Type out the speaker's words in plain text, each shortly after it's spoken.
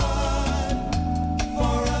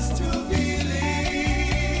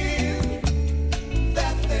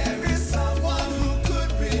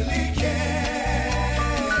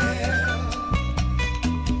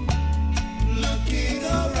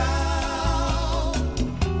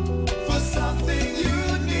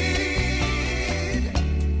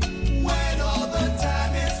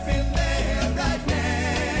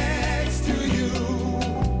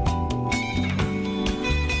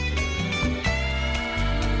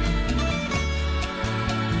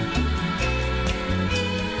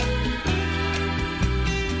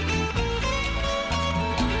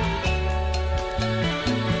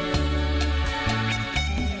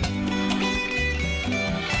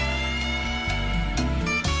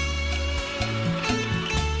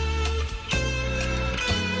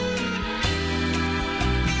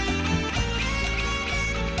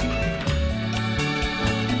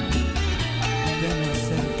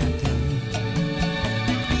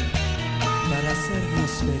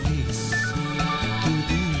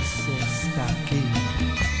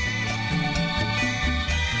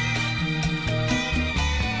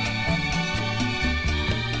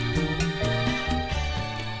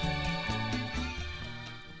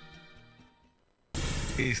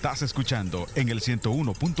Estás escuchando en el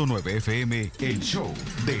 101.9 FM el show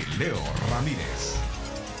de Leo Ramírez.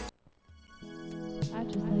 I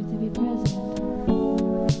just like to be present.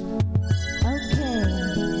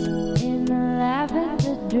 Okay, in the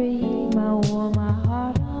lavender dream, I wore my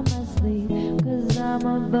heart on my sleeve, 'cause I'm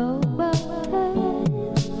a boba.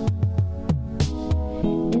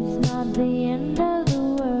 It's not the end of the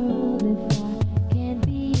world if I can't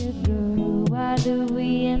be a girl. Why do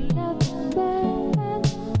we end up in bed?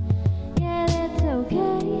 Yeah, that's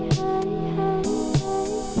okay.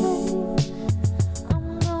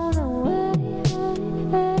 I'm gonna wait.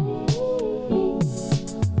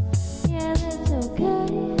 Yeah, that's okay.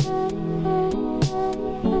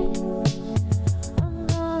 I'm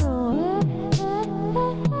gonna wait.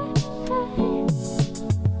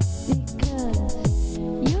 Because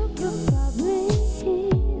you could probably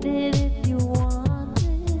hit it if you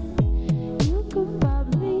wanted. You could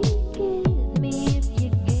probably get me if you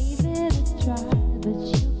gave it a try. But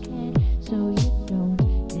you can't, so you don't.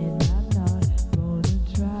 And I'm not gonna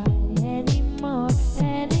try anymore.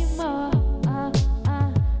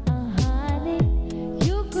 Honey.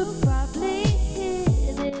 You could probably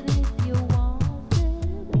hit it if you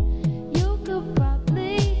wanted. You could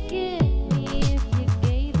probably get me if you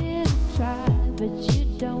gave it a try. But you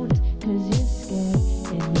don't, 'cause you're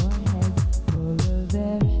scared and your head's full of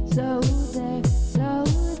air. So there.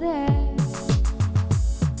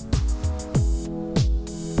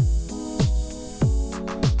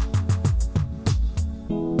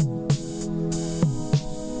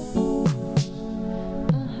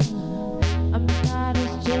 I'm not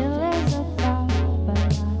as chill as I thought,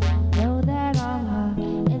 but I know that I'm hot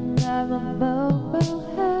and I'm a bobo.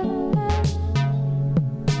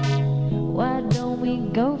 Why don't we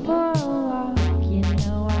go for a walk? You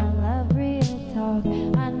know I love real talk.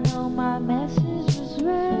 I know my message was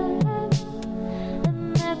read,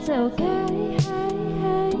 and that's okay.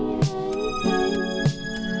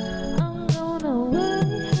 I'm gonna wait.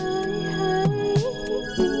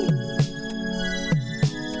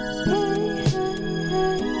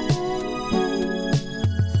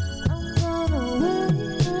 I'm gonna wait.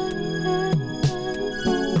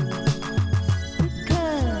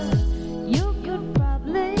 Because you could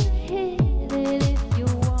probably hit it if you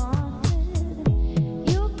wanted.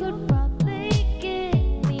 You could probably get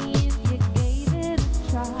me if you gave it a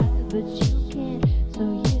try. But you can't, so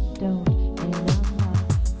you don't. And I'm not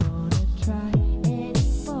gonna try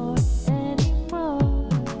anymore.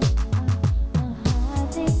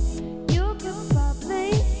 Honey, you could probably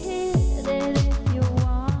hit it if you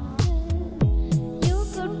wanted. You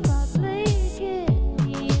could probably get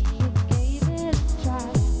me if you gave it a try.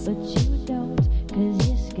 But you don't, 'cause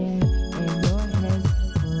you're scared and your head's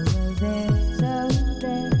full of air.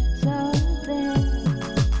 So there.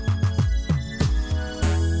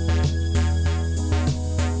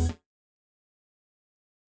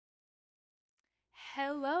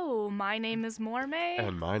 Hello, my name is Mormay,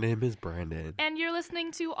 And my name is Brandon. and you're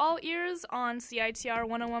listening to All Ears on CITR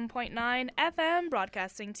 101.9 FM,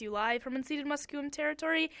 broadcasting to you live from unceded Musqueam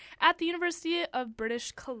territory at the University of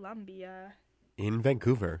British Columbia. In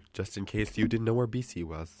Vancouver, just in case you didn't know where BC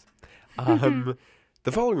was.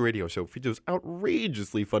 The following radio show features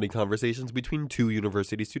outrageously funny conversations between two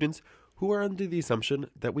university students who are under the assumption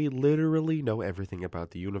that we literally know everything about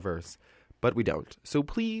the universe. But we don't. So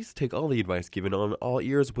please take all the advice given on All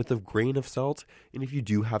Ears with a grain of salt. And if you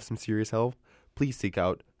do have some serious help, please seek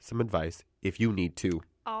out some advice if you need to.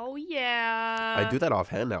 Oh, yeah. I do that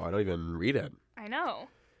offhand now. I don't even read it. I know.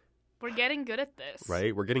 We're getting good at this.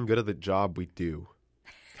 Right? We're getting good at the job we do.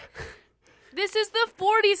 This is the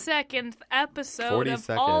 42nd episode of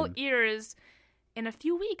 42nd. All Ears. In a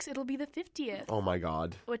few weeks, it'll be the 50th, Oh my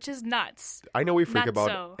God. which is nuts. I know we freak Not about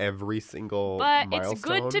so. every single But milestone. it's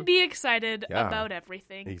good to be excited Yeah, about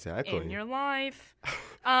everything exactly. in your life.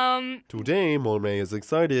 Today, Monet is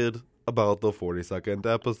excited about the 42nd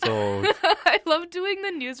episode. I love doing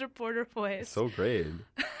the news reporter voice. So great.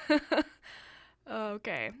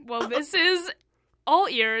 Okay. Well, this is All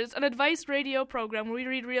Ears, an advice radio program where we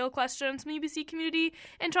read real questions from the UBC community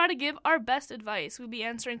and try to give our best advice. We'll be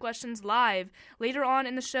answering questions live later on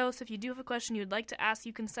in the show, so if you do have a question you'd like to ask,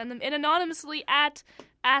 you can send them in anonymously at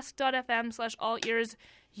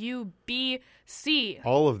ask.fm/allearsubc.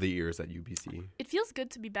 All of the ears at UBC. It feels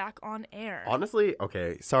good to be back on air. Honestly,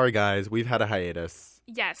 okay, sorry guys, we've had a hiatus.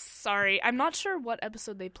 Yes, sorry. I'm not sure what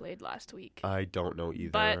episode they played last week, I don't know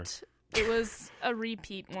either. but it was a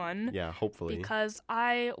repeat one. Yeah, hopefully. Because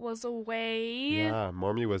I was away. Yeah,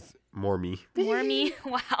 Mormy was... Mormy. Mormy.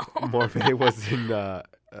 Wow. Mormy was in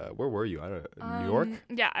where were you? I don't know. New York?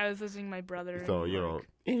 Yeah, I was visiting my brother. So, in you New know, York.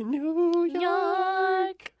 in New York.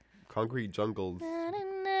 York. Concrete jungles.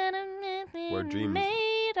 Where dreams-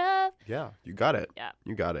 made of. Yeah, you got it. Yeah.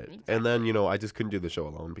 You got it. Exactly. And then, you know, I just couldn't do the show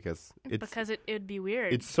alone because It'd be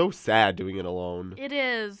weird. it's so sad doing it alone. It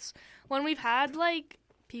is. When we've had like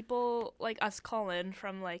people like us call in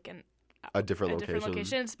from like A different different location.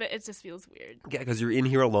 locations, but it just feels weird. Yeah, because you're in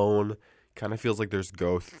here alone. Kind of feels like there's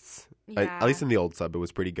ghosts. Yeah. At least in the old sub, it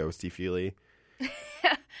was pretty ghosty feely.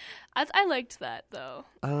 I liked that though.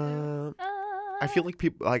 I feel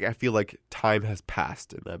like I feel like time has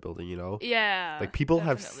passed in that building. You know, Yeah. like people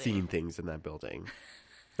have definitely. seen things in that building.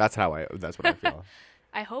 That's what I feel.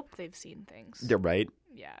 I hope they've seen things. Yeah, right.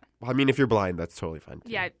 Yeah. I mean, if you're blind, that's totally fine.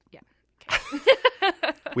 Too. Yeah.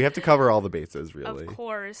 We have to cover all the bases, really. Of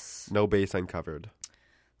course. No base uncovered.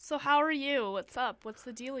 So how are you? What's up? What's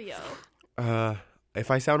the dealio? If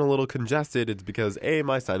I sound a little congested, it's because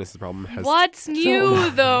my sinus problem has. What's new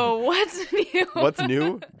though? What's new? What's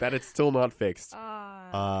new? That it's still not fixed.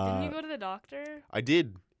 Didn't you go to the doctor? I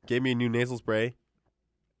did. Gave me a new nasal spray.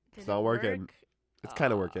 Did not it working. work? It's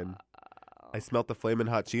kind of working. I smelt the Flamin'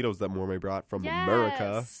 Hot Cheetos that Mormay brought from Yes.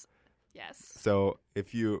 America. Yes. So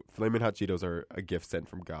Flamin' Hot Cheetos are a gift sent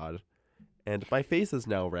from God. And my face is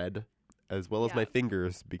now red, as well as Yeah. my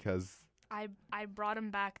fingers, because, I brought him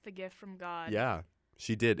back the gift from God. yeah,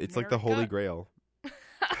 she did. It's like the Holy America. Grail.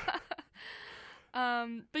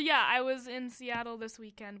 But yeah, I was in Seattle this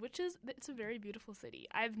weekend, it's a very beautiful city.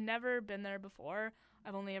 I've never been there before.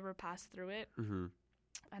 I've only ever passed through it, Hmm.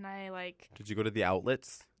 and I like. Did you go to the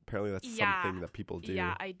outlets? Apparently that's Yeah. something that people do.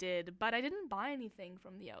 Yeah, I did, but I didn't buy anything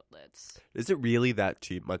from the outlets. Is it really that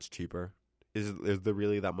cheap? Much cheaper? Is there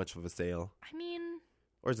really that much of a sale? I mean,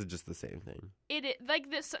 Or is it just the same thing? like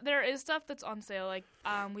this. There is stuff that's on sale. Like,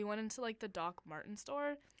 we went into like the Doc Martin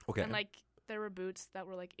store, Okay. and like there were boots that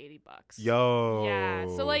were like $80. Yo. Yeah.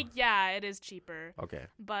 So like, yeah, it is cheaper, Okay.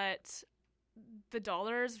 but the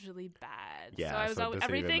dollar is really bad. Yeah, So I was so it doesn't even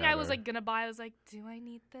everything I was matter. like gonna buy. I was like, do I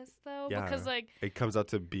need this though? Yeah. Because like It comes out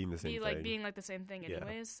to being the same thing. being like the same thing Yeah.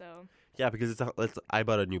 anyways. So Yeah, because I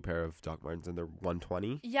bought a new pair of Doc Martens and they're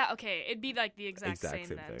 $120. yeah, okay, it'd be like the exact same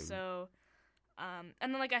then. thing. So, and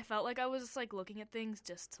then like I felt like I was just like looking at things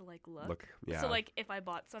just to like look. Yeah. So like if I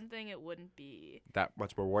bought something, it wouldn't be. that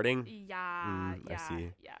much more rewarding. Yeah. I Yeah.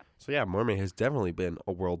 see. Yeah. So yeah, Mormay has definitely been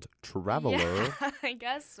a world traveler. Yeah, I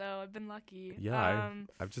guess so. I've been lucky. Yeah,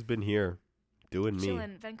 I've just been here doing me.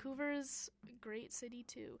 Chillin'. Vancouver's a great city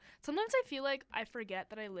too. Sometimes I feel like I forget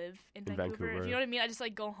that I live in Vancouver. If Vancouver. you know what I mean? I just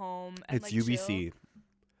like go home and It's like UBC. chill.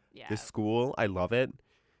 Yeah. This school, I love it,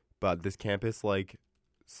 but this campus like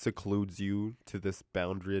secludes you to this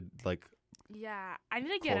boundary like Yeah. I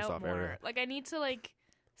need to get close out off more. area. Like I need to like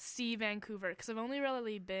see Vancouver because I've only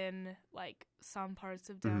really been like some parts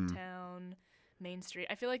of Mm-hmm. downtown, Main Street.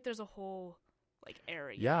 I feel like there's a whole like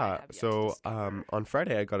area. I yeah. have yet to So discover. on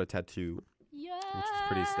Friday I got a tattoo. yes. is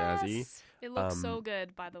pretty snazzy. It looks so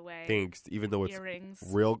good, by the way. Thanks, even though it's Earrings.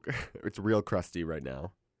 real, it's real crusty right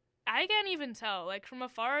now. I can't even tell. Like from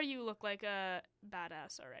afar, you look like a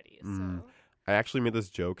badass already. Mm. So I actually made this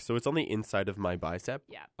joke. So it's on the inside of my bicep.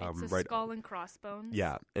 yeah, it's a right- skull and crossbones.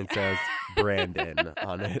 Yeah, and it says Brandon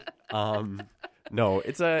on it. No,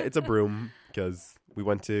 it's a broom because we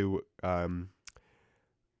went to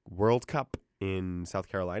World Cup in South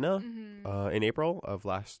Carolina Mhm. in April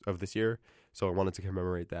of this year. So I wanted to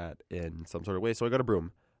commemorate that in some sort of way. So I got a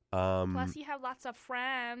broom. Plus, you have lots of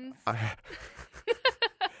friends. I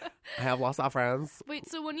have lots of friends. Wait,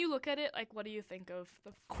 so when you look at it, like, what do you think of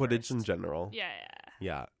the Quidditch in first? general. Yeah.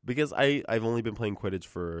 Yeah, because I've only been playing Quidditch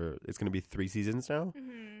for it's going to be 3 seasons now,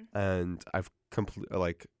 Mm-hmm. and I've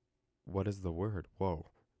what is the word? Whoa.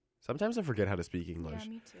 Sometimes I forget how to speak English. Yeah,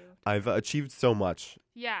 me too. I've achieved so much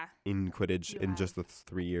Yeah. in Quidditch You in have. just the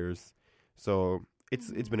 3 years. So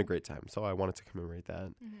it's been a great time. So I wanted to commemorate that.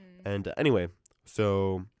 Mm-hmm. And anyway,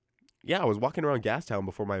 so yeah, I was walking around Gastown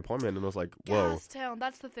before my appointment and I was like, whoa. Gastown,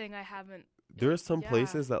 that's the thing I haven't. There are some Yeah.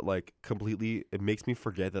 places that like completely it makes me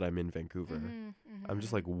forget that I'm in Vancouver. Mhm, I'm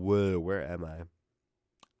just mhm. like, whoa, where am I?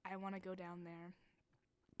 I want to go down there.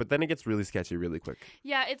 But then it gets really sketchy really quick.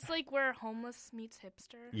 Yeah, it's like where homeless meets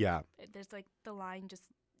hipster. Yeah, There's like the line just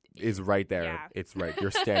is right there. Yeah. It's right.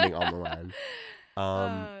 You're standing on the line.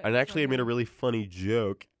 And actually, I made a funny. really funny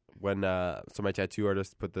joke when so my tattoo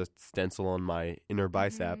artist put the stencil on my inner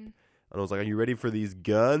bicep, Mhm. and I was like, "Are you ready for these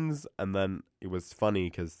guns?" And then it was funny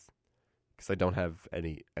because I don't have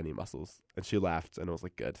any muscles, and she laughed, and I was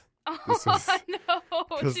like, "Good." This was- no,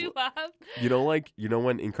 'cause- she laughed. You know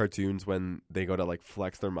when in cartoons when they go to like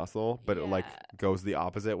flex their muscle, but it like Yeah. goes the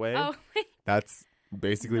opposite way. Oh, That's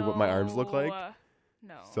basically what my arms look like. no.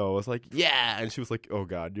 No. So I was like, yeah. And she was like, oh,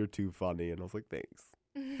 God, you're too funny. And I was like, thanks.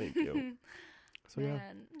 Thank you. So, yeah.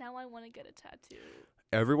 Man, now I want to get a tattoo.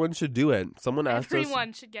 Everyone should do it. Someone asked us.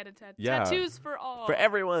 Everyone should get a tattoo. Yeah. Tattoos for all. For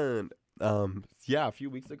everyone. Yeah, a few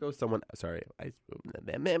weeks ago, someone. Sorry.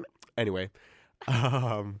 Anyway.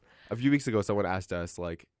 A few weeks ago, someone asked us,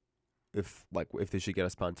 if they should get a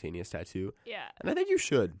spontaneous tattoo. Yeah. And I think you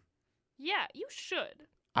should. Yeah, you should.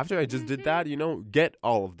 After I just did that, get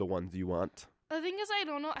all of the ones you want. The thing is, I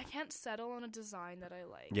don't know. I can't settle on a design that I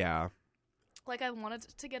like. Yeah. Like, I wanted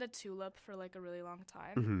to get a tulip for, like, a really long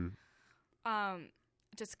time. Mm-hmm.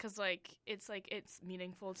 Just because, it's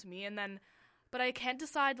meaningful to me. And then, but I can't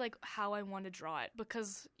decide, how I want to draw it.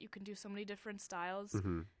 Because you can do so many different styles.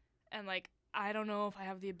 Mm-hmm. And, I don't know if I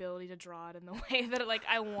have the ability to draw it in the way that,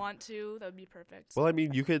 I want to. That would be perfect. Well, I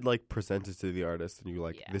mean, you could, present it to the artist, and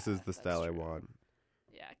you're Yeah, this is the that's style I true. want.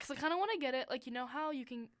 Yeah, because I kind of want to get it, you know how you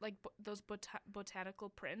can, those botanical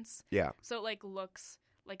prints? Yeah. So it, looks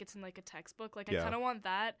like it's in, a textbook. I Yeah. kind of want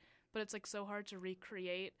that, but it's, so hard to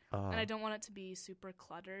recreate. And I don't want it to be super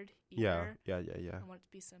cluttered either. Yeah. I want it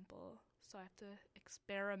to be simple. So I have to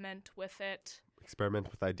experiment with it.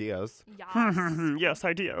 Experiment with ideas. Yes. Yes,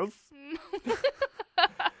 ideas.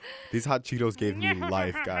 These hot Cheetos gave me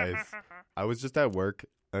life, guys. I was just at work,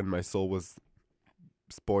 and my soul was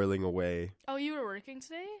spoiling away. Oh, you were working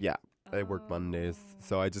today? Yeah, I work Mondays,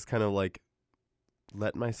 so I just kind of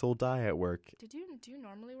let my soul die at work. Do you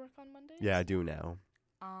normally work on Mondays? Yeah, I do now.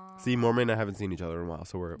 See, Mormon and I haven't seen each other in a while,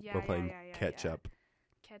 so we're playing catch up.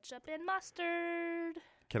 Ketchup and mustard.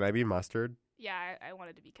 Can I be mustard? Yeah, I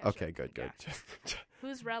wanted to be ketchup. Okay, good. Yeah.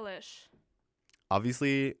 Who's relish?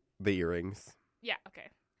 Obviously, the earrings. Yeah, okay.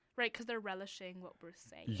 Right, because they're relishing what we're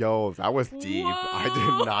saying. Yo, that was deep. I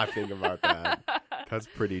Whoa. did not think about that. That's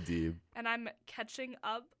pretty deep. And I'm catching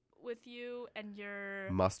up with you, and you're...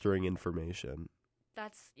 Mustering information.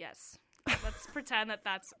 Yes. Let's pretend that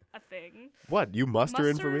that's a thing. What? You muster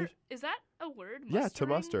information? Is that a word? Yeah, to Mustering?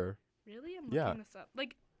 muster. Really? I'm Yeah. looking this up.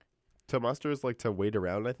 To muster is to wait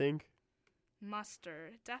around, I think.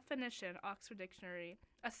 Muster. Definition, Oxford Dictionary.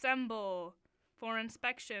 Assemble for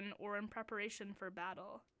inspection or in preparation for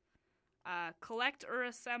battle. Collect or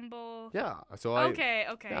assemble. Yeah. So Okay.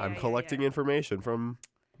 I'm yeah, collecting yeah. information from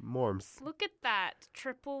Morms. Look at that.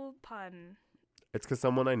 Triple pun. It's because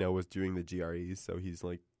someone I know was doing the GREs, so he's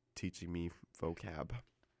teaching me vocab.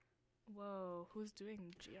 Whoa. Who's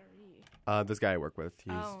doing GRE? This guy I work with.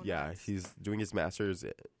 Nice. He's doing his master's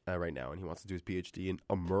right now, and he wants to do his PhD in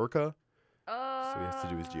America. So he has to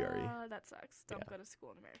do his GRE. That sucks. Don't Yeah. go to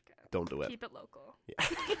school in America. Don't do it. Keep it local.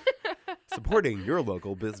 Yeah. Supporting your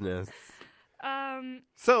local business. All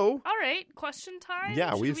So, right. Question time.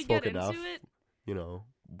 Yeah, Should we've we spoken get into enough.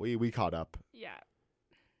 it? we caught up. Yeah.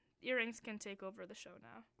 Earrings can take over the show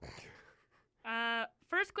now.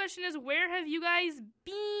 First question is, where have you guys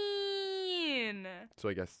been? So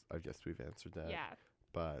I guess we've answered that. Yeah.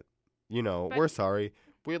 But But- we're sorry.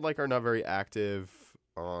 We are not very active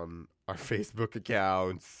on our Facebook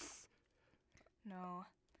accounts. No.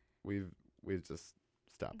 We've just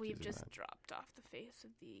stopped. We've using just that. dropped off the face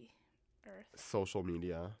of the earth. Social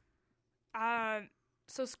media.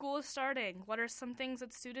 So school is starting. What are some things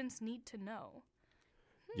that students need to know?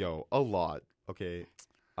 Yo, a lot. Okay.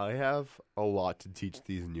 I have a lot to teach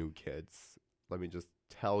these new kids. Let me just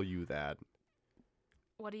tell you that.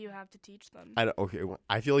 What do you have to teach them?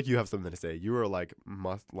 I feel like you have something to say. You were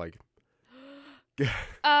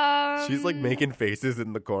she's making faces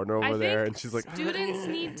in the corner over there, and she's like, students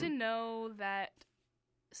need to know that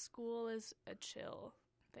school is a chill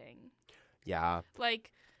thing. Yeah.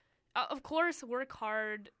 Of course, work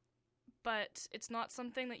hard, but it's not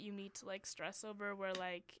something that you need to stress over. Where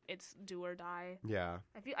it's do or die. Yeah.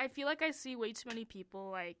 I feel like I see way too many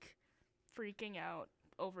people freaking out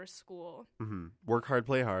over school. Mm-hmm. Work hard,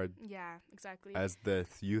 play hard, Yeah, exactly. as the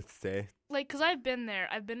youth say. Because I've been there.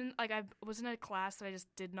 I've been in I was in a class that I just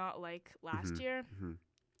did not like last year, Mhm.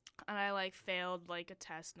 and I failed a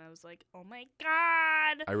test, and I was like, oh my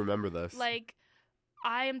god. I remember this.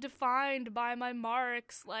 I am defined by my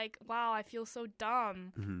marks. Wow, I feel so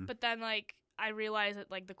dumb. Mhm. But then I realized that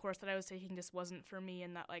the course that I was taking just wasn't for me,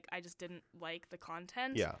 and that I just didn't like the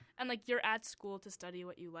content. Yeah. And you're at school to study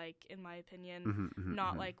what you like, in my opinion, Mhm,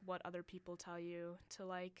 not mhm. what other people tell you to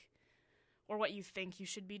or what you think you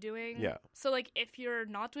should be doing. Yeah. So if you're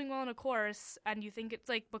not doing well in a course and you think it's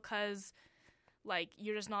because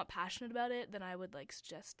you're just not passionate about it, then I would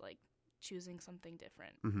suggest choosing something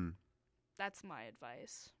different. Mm-hmm. That's my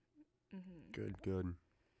advice. Mm-hmm. Good.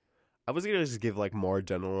 I was gonna just give more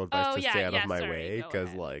general advice to stay out of my sorry, way go because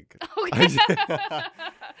ahead.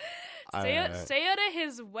 Stay out of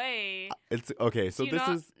his way. It's okay. So this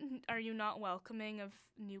is. Are you not welcoming of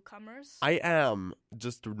newcomers? I am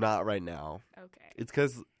just not right now. Okay. It's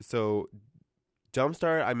because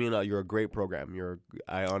Jumpstart. I mean, you're a great program.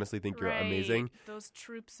 I honestly think you're Right. amazing. Those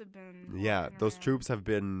troops have been. Yeah, walking those around. troops have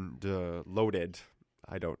been loaded.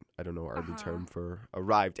 I don't know our urban Uh-huh. term for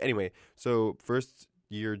arrived. Anyway, so first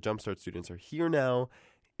year Jumpstart students are here now,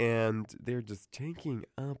 and they're just taking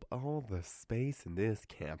up all the space in this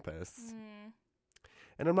campus,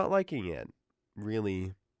 and I'm not liking it.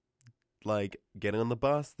 Really, like getting on the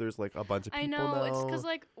bus, there's like a bunch of people I know now. it's because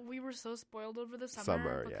like we were so spoiled over the summer.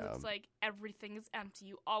 Summer, because yeah. It's like everything is empty.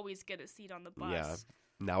 You always get a seat on the bus. Yeah,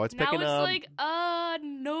 now it's Now picking it's up. like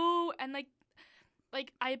no, and like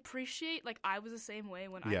I appreciate like I was the same way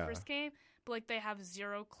when Yeah. I first came, but like they have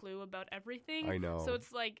zero clue about everything. I know. So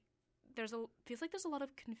it's like feels like there's a lot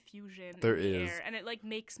of confusion. There in the is. air, and it like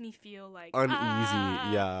makes me feel like Uneasy,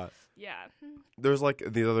 ah. yeah. Yeah. There's like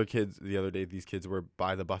the other kids the other day. These kids were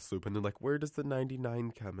by the bus loop, and they're like, "Where does the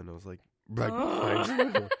 99 come?" And I was like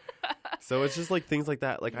behind you. So it's just like things like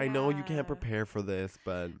that. Like I know you Yeah. can't prepare for this,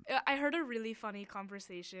 but I heard a really funny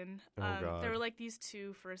conversation. Oh, God. There were like these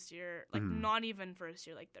two first year, like Mhm. not even first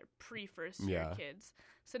year, like they're pre-first year Yeah. kids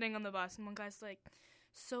sitting on the bus, and one guy's like,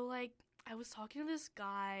 "So like I was talking to this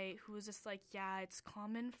guy who was just like, yeah, it's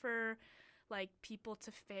common for like people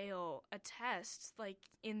to fail a test like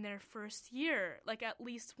in their first year, like at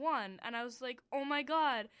least one." And I was like, "Oh my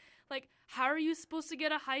God. Like, how are you supposed to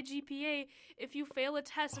get a high GPA if you fail a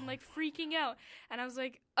test?" I'm like freaking out. And I was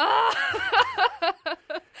like,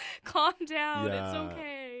 calm down. It's Yeah.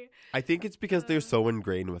 okay. I think it's because they're so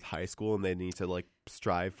ingrained with high school, and they need to like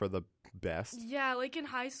strive for the best. Yeah, like in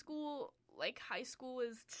high school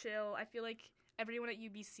is chill. I feel like everyone at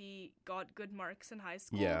UBC got good marks in high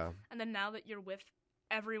school. Yeah. And then now that you're with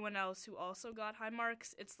everyone else who also got high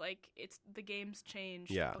marks, it's like the game's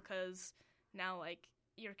changed. Yeah. Because now like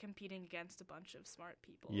you're competing against a bunch of smart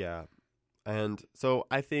people. Yeah. And so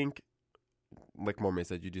I think, like Mormon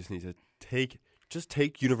said, you just need to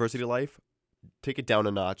take university life, take it down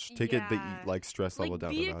a notch, take it Yeah. the stress level Like down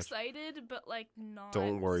be a notch. excited, but like not.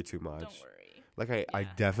 Don't worry too much. Don't worry. Like I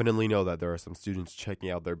Yeah. definitely know that there are some students checking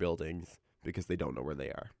out their buildings because they don't know where they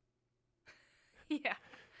are. Yeah.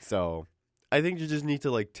 So I think you just need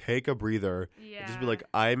to like take a breather Yeah. and just be like,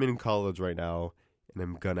 I'm in college right now and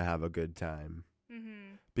I'm gonna have a good time.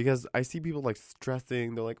 Mm-hmm. Because I see people like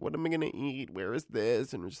stressing. They're like, what am I gonna eat? Where is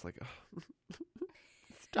this? And we're just like,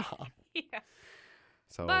 stop. Yeah.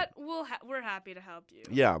 So But we're happy to help you.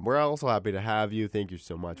 yeah, we're also happy to have you. Thank you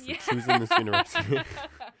so much for Yeah. choosing this university.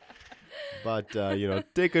 But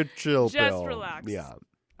take a chill Just pill. relax. Yeah.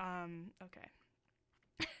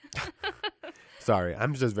 Okay. Sorry,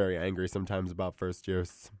 I'm just very angry sometimes about first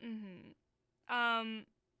years.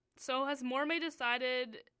 So has Mormay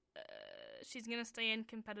decided she's gonna stay in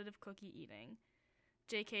competitive cookie eating?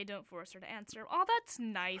 JK, don't force her to answer. Oh, that's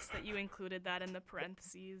nice that you included that in the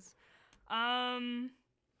parentheses.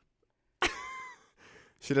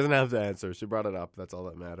 She doesn't have to answer. She brought it up. That's all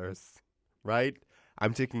that matters. Right?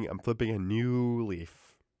 I'm flipping a new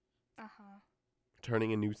leaf. Uh-huh.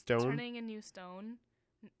 Turning a new stone. Turning a new stone.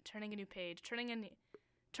 Turning a new page. Turning a new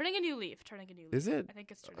leaf. Turning a new leaf. Is it? I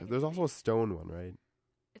think it's turning. There's a new also a leaf. stone one, right?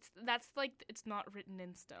 It's not written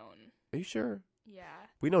in stone. Are you sure? Yeah.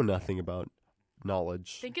 We know nothing about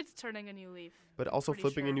knowledge. I think it's turning a new leaf. But also pretty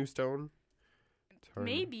flipping a sure. new stone?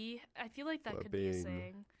 Maybe. I feel like that could be a Flipping.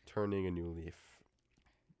 saying. Turning a new leaf.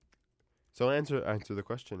 So answer the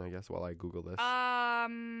question, I guess, while I Google this.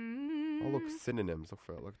 Oh, look, synonyms.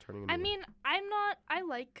 Look, turning a new I leaf. mean, I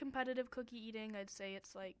like competitive cookie eating. I'd say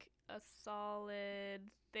it's like a solid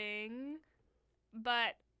thing.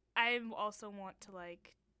 But I also want to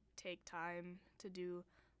like take time to do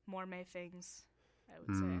more my things, I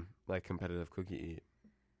would say. Like competitive cookie eat.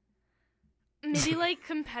 Maybe like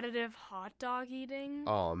competitive hot dog eating.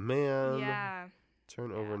 Oh, man. Yeah.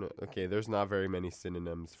 Turn over. Okay, there's not very many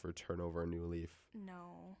synonyms for turn over a new leaf.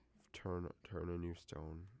 No. Turn a new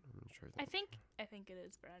stone. I'm not sure I think it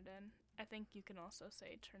is, Brandon. I think you can also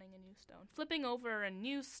say turning a new stone. Flipping over a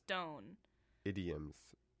new stone. Idioms.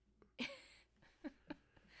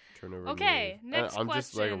 Turn over. Okay, a new leaf. next I'm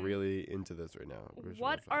just like question. really into this right now.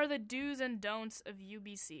 What are the do's and don'ts of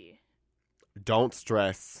UBC? Don't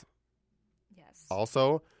stress. Yes.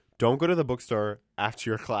 Also, don't go to the bookstore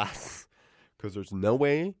after your class because there's no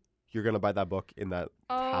way you're gonna buy that book in that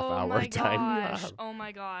half-hour time you have. Oh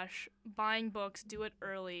my gosh. Buying books, do it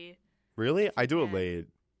early. Really? I do it Yeah. late.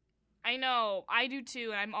 I know. I do too.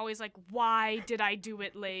 And I'm always like, why did I do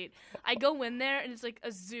it late? I go in there and it's like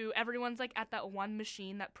a zoo. Everyone's like at that one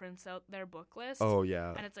machine that prints out their book list. Oh,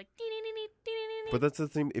 yeah. And it's like, dee-dee-dee-dee-dee-dee-dee. But that's the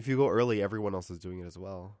thing. If you go early, everyone else is doing it as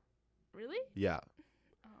well. Really? Yeah.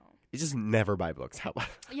 Oh. You just never buy books. How about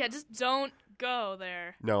Yeah, just don't go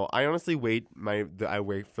there. No, I honestly wait. I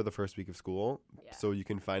wait for the first week of school, Yeah. so you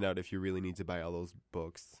can find out if you really need to buy all those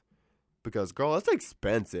books. Because, girl, that's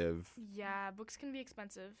expensive. Yeah, books can be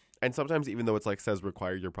expensive. And sometimes, even though it's like says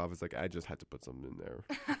required, your prof is like, I just had to put something in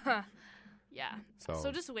there. Yeah. So,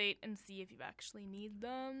 So just wait and see if you actually need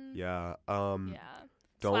them. yeah. Yeah.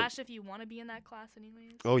 Don't. Slash if you want to be in that class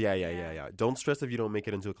anyways. Oh yeah. Yeah. Don't stress if you don't make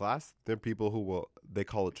it into a class. There are people who they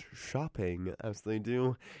call it shopping, as they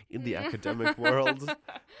do in the academic world.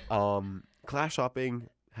 Class shopping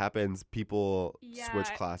happens. People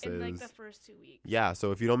switch classes. in like the first 2 weeks. Yeah,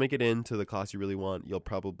 so if you don't make it into the class you really want, you'll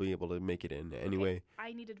probably be able to make it in anyway. Okay,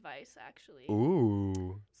 I need advice actually.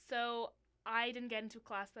 Ooh. So I didn't get into a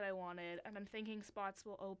class that I wanted, and I'm thinking spots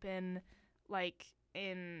will open like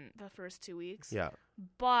in the first 2 weeks. Yeah.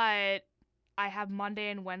 But I have Monday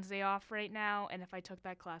and Wednesday off right now, and if I took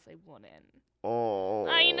that class, I wouldn't. Oh.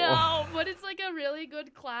 I know, but it's like a really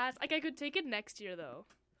good class. Like I could take it next year though.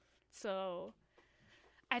 So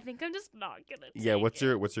I think I'm just not gonna take Yeah, what's it.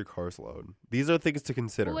 your course load? These are things to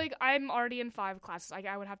consider. Well, like I'm already in 5 classes. Like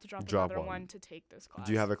I would have to drop Drop another one. one to take this class.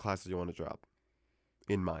 Do you have a class that you want to drop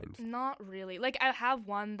in mind? Not really. Like I have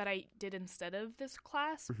one that I did instead of this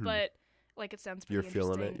class, Mhm. but like it sounds pretty You're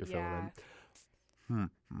feeling it? interesting. You're feeling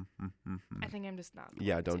it? I think I'm just not.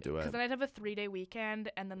 Yeah, don't do it. Because then I'd have a 3-day weekend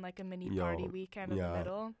and then like a mini Yo, party weekend in the yeah.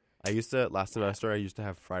 middle. Last semester, I used to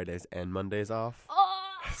have Fridays and Mondays off. Oh.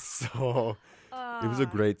 So it was a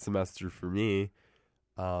great semester for me.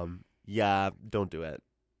 Yeah, don't do it.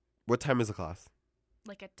 What time is the class?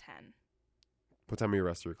 Like at 10. What time are your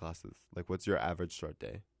rest of your classes? Like, what's your average start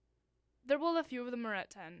day? A few of them are at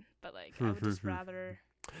 10, but like I would just rather.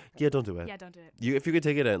 Yeah, don't do it. Yeah, don't do it. If you could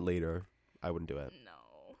take it at later, I wouldn't do it.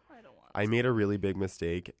 No, I don't want. I made a really big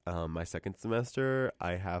mistake. My second semester,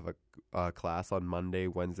 I have a class on Monday,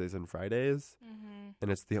 Wednesdays, and Fridays,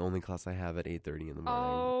 and it's the only class I have at 8:30 in the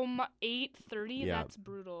morning. 8:30. Yeah. That's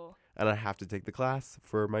brutal. And I have to take the class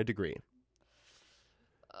for my degree.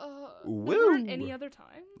 There Woo! weren't any other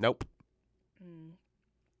time. Nope.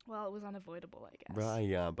 Well, it was unavoidable, I guess. Right,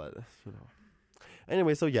 yeah, but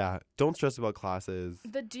Anyway, so yeah, don't stress about classes.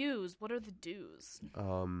 The dues. What are the dues?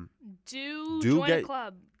 Do Join a get-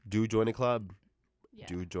 club. Do join a club. Yeah.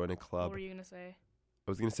 Do join a What club. were you gonna say?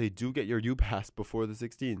 I was gonna say, do get your U-Pass before the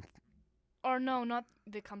 16th. Or no, not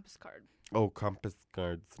the compass card. Oh, compass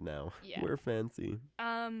cards now. Yeah. We're fancy.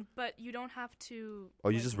 But you don't have to. Oh,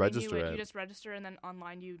 you just renew register it. You just register, and then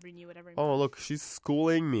online you renew it every Oh, month. look, she's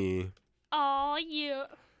schooling me. Oh, you.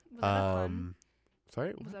 Was that a pun?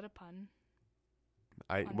 Sorry, Was that a pun?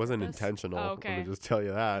 It on wasn't purpose? intentional. Oh, Let okay. me just tell you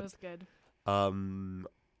That that. was good.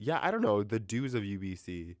 Yeah, I don't know the dues of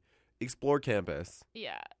UBC. Explore campus.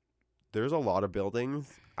 Yeah. There's a lot of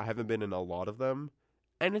buildings. I haven't been in a lot of them,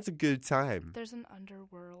 and it's a good time. There's an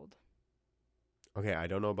underworld. Okay, I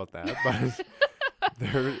don't know about that, but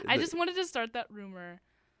I just wanted to start that rumor.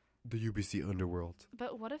 the UBC underworld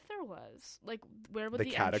But what if there was? Like, where would The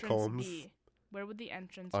the catacombs. entrance be? Where would the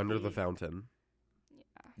entrance under be? the fountain.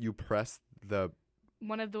 Yeah. You press the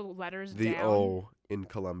One of the letters the down. O in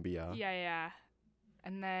Columbia. Yeah.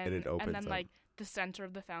 And then And it opens up. like the center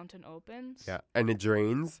of the fountain opens. Yeah, and it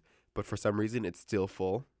drains, but for some reason it's still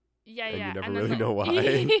full. Yeah, And you yeah. never then, really like- know why.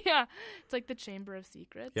 Yeah. It's like the Chamber of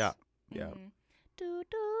Secrets. Yeah, yeah. Mhm.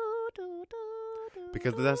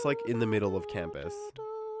 Because that's, like, in the middle of campus.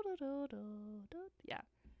 Yeah.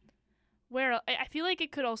 Where I feel like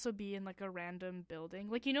it could also be in like a random building.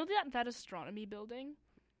 Like you know that astronomy building?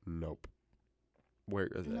 Nope. Where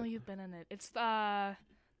is No, it? you've been in it. It's the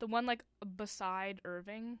one like beside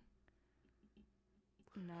Irving.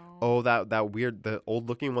 No. Oh, that weird, the old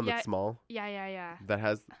looking one Yeah. that's small. Yeah. That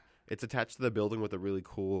has, it's attached to the building with a really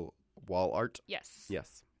cool wall art. Yes.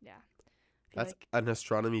 Yes, Yeah. I feel that's like, an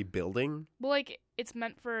astronomy building. well, like it's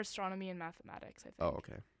meant for astronomy and mathematics. I think. Oh,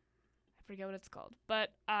 okay. I forget what it's called,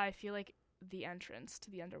 but I feel like the entrance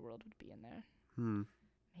to the underworld would be in there.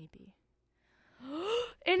 Maybe.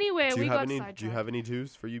 Anyway, we got sidetracked. Do you have any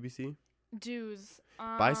dues for UBC? dues?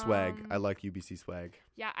 Buy swag. I like UBC swag.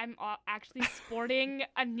 Yeah, I'm actually sporting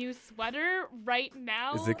a new sweater right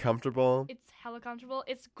now. Is it comfortable? It's hella comfortable.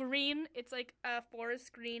 It's green. It's like a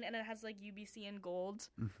forest green, and it has like UBC in gold.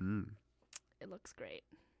 Mm-hmm. It looks great.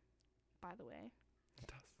 By the way, It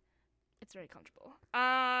does. it's very comfortable.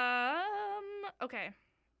 Okay.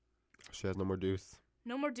 She has no more dues.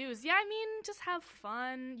 No more dues. Yeah, I mean, just have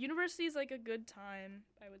fun. University is like a good time,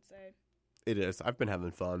 I would say. It is. I've been having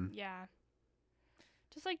fun. Yeah.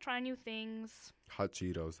 Just like try new things, Hot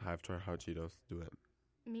Cheetos. I have tried Hot Cheetos. Do it.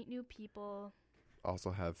 meet new people.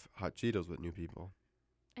 Also have Hot Cheetos with new people.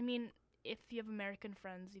 I mean, if you have American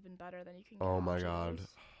friends, even better, then you can get Oh Hot my God. Cheetos.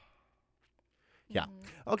 Yeah.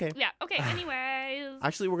 Mhm. Okay. Yeah, okay, anyways.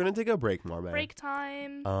 Actually, we're gonna take a break, Marmee. Break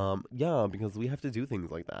time. Yeah, because we have to do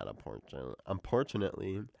things like that. Unfortunately,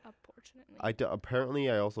 Unfortunately. apparently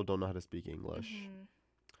I also don't know how to speak English. Mhm.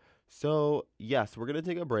 So yes, we're gonna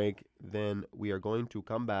take a break. Then we are going to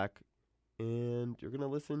come back, and you're gonna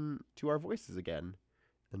listen to our voices again,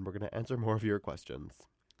 and we're gonna answer more of your questions.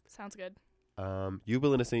 Sounds good. You've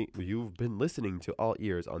been listening to All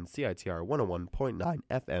Ears on CITR 101.9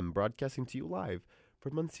 FM, broadcasting to you live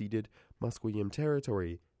from unceded Musqueam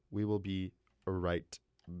territory. We will be right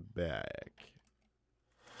back.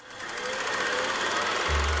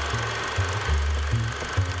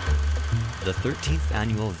 The 13th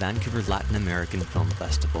Annual Vancouver Latin American Film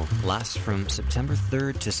Festival lasts from September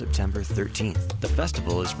 3rd to September 13th. The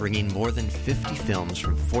festival is bringing more than 50 films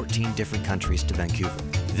from 14 different countries to Vancouver.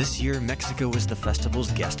 This year, Mexico is the festival's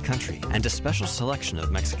guest country, and a special selection of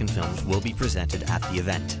Mexican films will be presented at the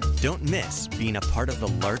event. Don't miss being a part of the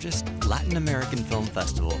largest Latin American film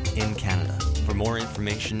festival in Canada. For more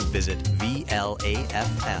information, visit vlaff.org.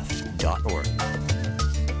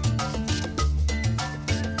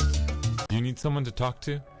 Do you need someone to talk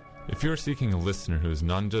to? If you are seeking a listener who is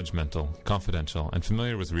non-judgmental, confidential, and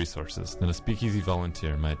familiar with resources, then a Speakeasy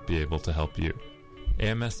volunteer might be able to help you.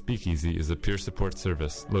 AMS Speakeasy is a peer support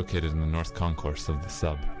service located in the North Concourse of the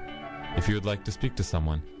Sub. If you would like to speak to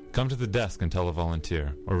someone, come to the desk and tell a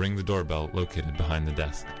volunteer, or ring the doorbell located behind the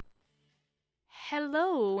desk.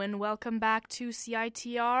 Hello, and welcome back to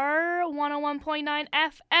CITR 101.9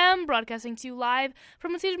 FM, broadcasting to you live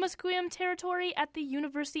from unceded Musqueam territory at the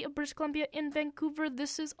University of British Columbia in Vancouver.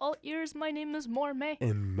 This is All Ears. My name is Mormay.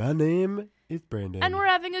 And my name is Brandon. And we're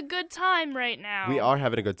having a good time right now. We are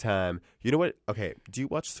having a good time. You know what? Okay, do you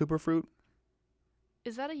watch Superfruit?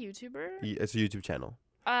 Is that a YouTuber? It's a YouTube channel.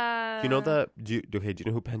 You know do you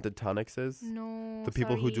know who Pentatonix is? No. The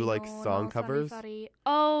people who do, like, song covers? Sorry.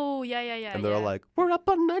 Oh, yeah. And they're all like, we're up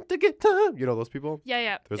all night to get time. You know those people?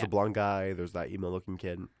 Yeah. There's yeah. a blonde guy. There's that emo-looking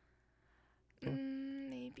kid.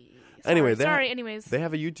 Maybe. Anyway, anyways. They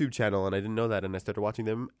have a YouTube channel, and I didn't know that, and I started watching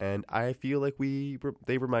them, and I feel like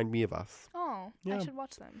they remind me of us. Oh, Yeah. I should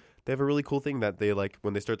watch them. They have a really cool thing that they, like,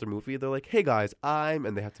 when they start their movie, they're like, hey, guys,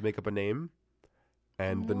 and they have to make up a name.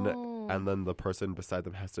 And then the person beside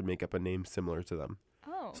them has to make up a name similar to them.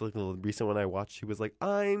 Oh. So like the recent one I watched, he was like,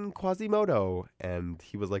 I'm Quasimodo. And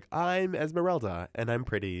he was like, I'm Esmeralda. And I'm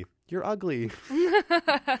pretty. You're ugly.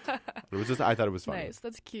 It was just, I thought it was funny. Nice.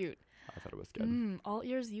 That's cute. I thought it was good. All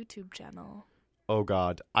Ears YouTube channel. Oh,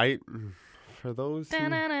 God. For those who...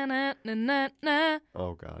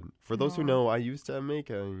 Oh, God. For those who know, I used to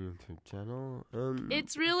make a YouTube channel.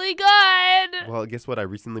 It's really good! Well, guess what? I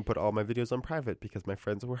recently put all my videos on private because my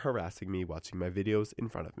friends were harassing me watching my videos in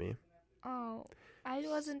front of me. Oh, I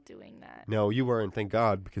wasn't doing that. No, you weren't. Thank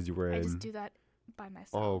God, because you were in... I just do that by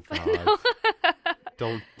myself. Oh, God.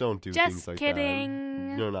 Don't do Just things like kidding.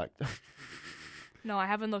 that. You're not... No, I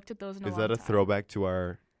haven't looked at those in a Is long that a time. throwback to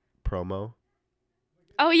our promo?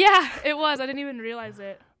 Oh, yeah, it was. I didn't even realize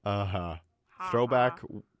it. Uh-huh. Throwback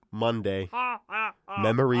Monday.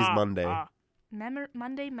 Memories Monday.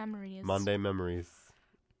 Monday memories. Monday memories.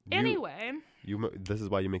 Anyway. This is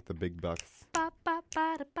why you make the big bucks.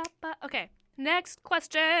 Okay, next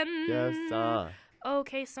question. Yes,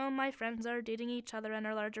 Okay, so my friends are dating each other and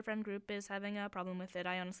our larger friend group is having a problem with it.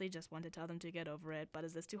 I honestly just want to tell them to get over it, but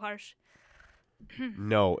is this too harsh?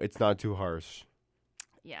 No, it's not too harsh.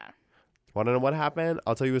 Yeah. Want to know what happened?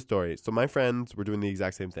 I'll tell you a story. So my friends were doing the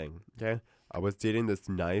exact same thing, okay? I was dating this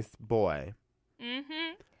nice boy.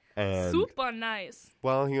 Mm-hmm. And Super nice.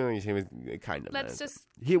 well, he was kind of Let's nice. just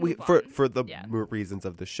For the Yeah. reasons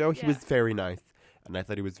of the show, he was very nice. And I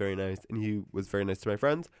thought he was very nice, and he was very nice to my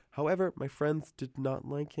friends. However, my friends did not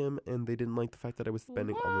like him, and they didn't like the fact that I was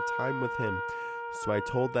spending all the time with him. So I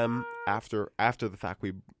told them after the fact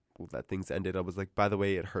that things ended, I was like, by the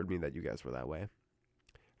way, it hurt me that you guys were that way.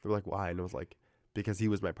 They were like, why? And I was like, because he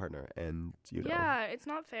was my partner, and, you know. Yeah, it's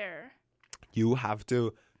not fair. You have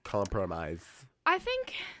to compromise. I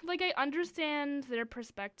think, like, I understand their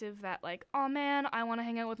perspective that, like, oh, man, I want to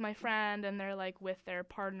hang out with my friend, and they're, like, with their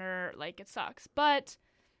partner, like, it sucks. But,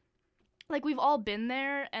 like, we've all been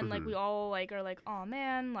there, and, like, we all, like, are like, oh,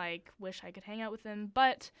 man, like, wish I could hang out with him.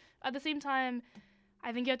 But at the same time,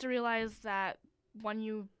 I think you have to realize that when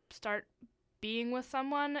you start being with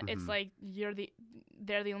someone, it's Mhm. like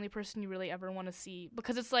they're the only person you really ever want to see,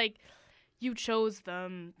 because it's like you chose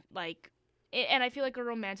them, like, and I feel like a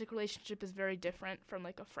romantic relationship is very different from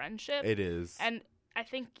like a friendship. It is. And I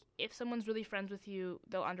think if someone's really friends with you,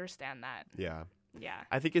 they'll understand that. Yeah. Yeah.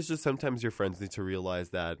 I think it's just sometimes your friends need to realize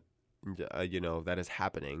that, that is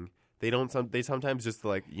happening. They sometimes just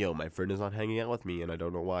like, my friend is not hanging out with me and I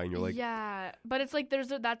don't know why. And you're like, yeah, but it's like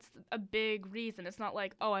that's a big reason. It's not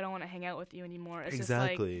like, oh, I don't want to hang out with you anymore. It's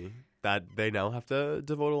exactly. just like, that they now have to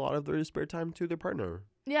devote a lot of their spare time to their partner.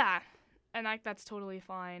 yeah, and like that's totally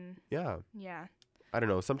fine. Yeah. Yeah. I don't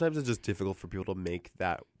know. Sometimes it's just difficult for people to make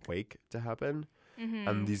that wake to happen. Mm-hmm.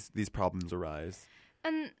 And these problems arise.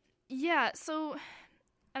 And yeah, so,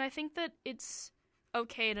 and I think that it's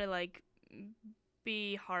okay to like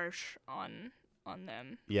be harsh on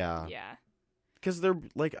them. Yeah. Yeah. Because they're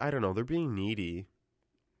like, I don't know, they're being needy.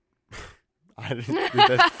 That's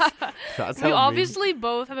how We mean- obviously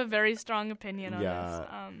both have a very strong opinion on Yeah.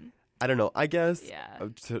 this. I don't know. I guess Yeah.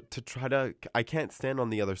 to try to, I can't stand on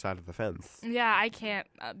the other side of the fence Yeah, I can't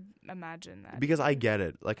imagine that. because I get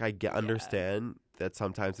it. Like understand that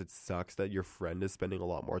sometimes it sucks that your friend is spending a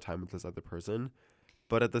lot more time with this other person,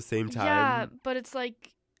 but at the same time, Yeah, but it's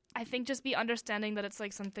like, I think just be understanding that it's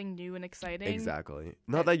like something new and exciting. exactly.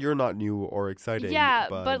 Not that you're not new or exciting. Yeah,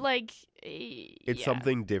 but but like, it's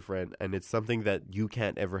something different, and it's something that you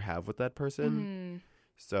can't ever have with that person.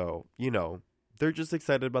 So they're just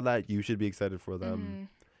excited about that. You should be excited for them.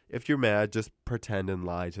 If you're mad, just pretend and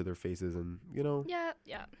lie to their faces, and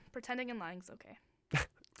Yeah. Pretending and lying's okay.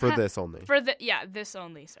 for this only. This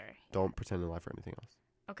only, sorry. Don't pretend and lie for anything else.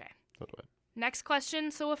 Okay. Don't do it. Next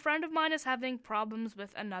question. So a friend of mine is having problems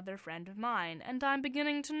with another friend of mine, and I'm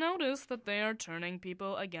beginning to notice that they are turning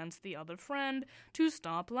people against the other friend to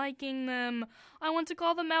stop liking them. I want to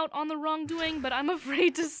call them out on the wrongdoing, but I'm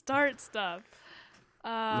afraid to start stuff.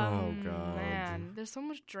 Oh, God. Man, there's so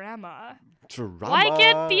much drama. Drama. Why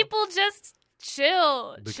can't people just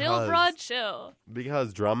chill? Chill, Because- broad, chill.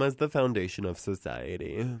 Because drama is the foundation of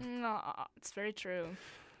society. Aw, it's very true.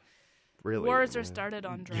 Really. Wars are started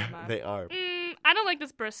on drama. They are. I don't like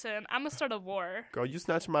this person. I'm gonna start a war. Girl, you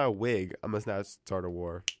snatched my wig. I'm gonna start a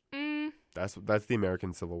war. That's the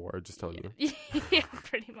American Civil War. Just telling you. Yeah,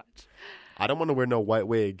 pretty much. I don't want to wear no white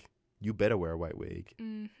wig. You better wear a white wig.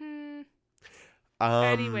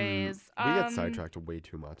 Anyways, we get sidetracked way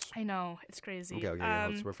too much. I know, it's crazy.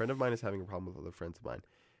 Okay. So a friend of mine is having a problem with other friends of mine.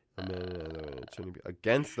 Turning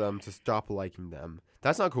against them to stop liking them.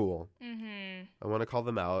 That's not cool. I want to call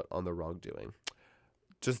them out on the wrongdoing.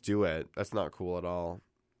 Just do it. That's not cool at all.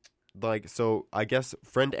 Like, so I guess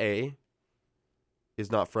friend A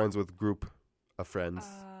is not friends with group of friends,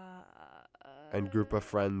 and group of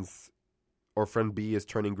friends, or friend B is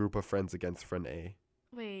turning group of friends against friend A.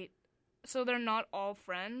 Wait, so they're not all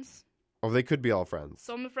friends? Or they could be all friends.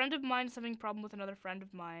 So a friend of mine is having a problem with another friend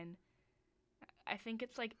of mine. I think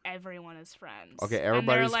it's like everyone is friends. Okay,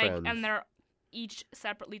 everybody's and they're, friends. And they're each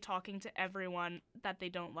separately talking to everyone that they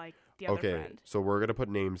don't like the other Okay, friend. so we're gonna put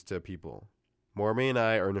names to people. Mormy and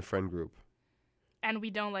I are in a friend group. And we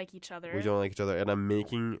don't like each other. We don't like each other, and I'm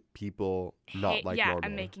making people not like yeah, Mormy.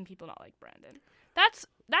 I'm making people not like Brandon.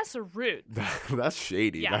 That's a rude. That's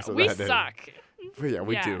shady. Yeah, That's what we that is. suck. Yeah,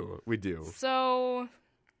 we Yeah. do. We do. So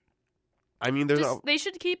I mean, there's they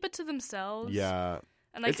should keep it to themselves. yeah.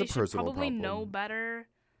 And like It's a they should personal probably know problem. better.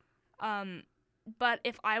 But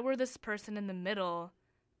if I were this person in the middle,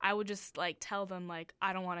 I would just like tell them like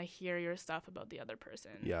I don't want to hear your stuff about the other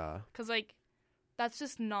person. Yeah. Cuz like that's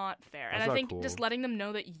just not fair. That's and I not think cool. just letting them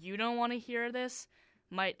know that you don't want to hear this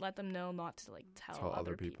might let them know not to like tell Tell other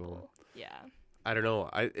other people. Yeah. I don't know.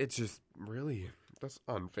 It's just really that's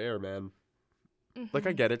unfair, man. Like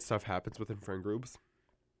I get it, stuff happens within friend groups,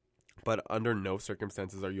 but under no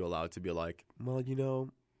circumstances are you allowed to be like, well,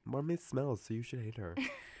 Mommy smells, so you should hate her.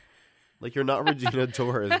 Like you're not Regina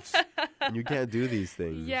George, and you can't do these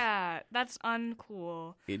things. Yeah, that's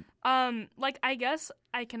uncool. Like I guess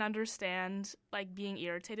I can understand like being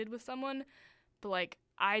irritated with someone, but like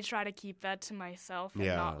I try to keep that to myself and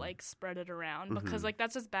Yeah. not like spread it around because like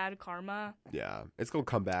that's just bad karma. Yeah, it's gonna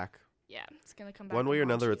come back Yeah, it's gonna come back one way or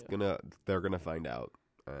and haunt another. you. They're gonna find out,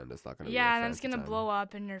 and it's not gonna. Yeah, be and then it's gonna time. blow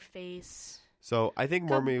up in your face. So I think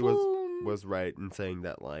Mormy Kaboom! was right in saying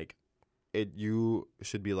that like you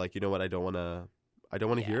should be like, you know what, I don't wanna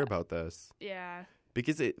hear Yeah. about this. Yeah.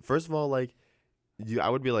 Because first of all, like, I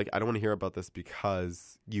would be like, I don't want to hear about this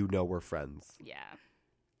because we're friends, Yeah.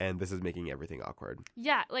 and this is making everything awkward.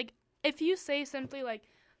 Yeah, like if you say simply like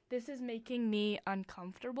this is making me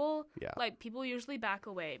uncomfortable, Yeah. like people usually back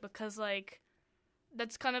away because like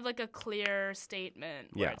that's kind of like a clear statement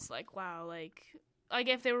where Yeah. it's like, wow, like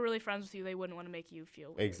if they were really friends with you, they wouldn't want to make you feel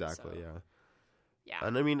weird. Exactly, so, yeah. Yeah.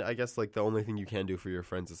 And I mean, I guess like the only thing you can do for your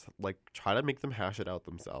friends is like try to make them hash it out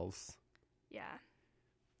themselves. Yeah.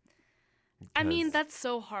 I mean, 'Cause that's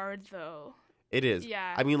so hard though. it is.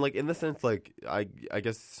 Yeah. I mean, like in the sense, like I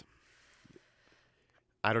guess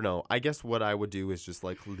I don't know. I guess what I would do is just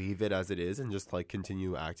like leave it as it is and just like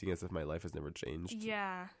continue acting as if my life has never changed.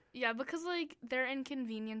 Yeah. Yeah, because like they're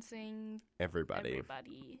inconveniencing Everybody.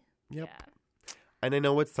 everybody. Yep. Yeah. And I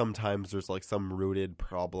know it's sometimes there's like some rooted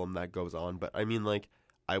problem that goes on, but I mean, like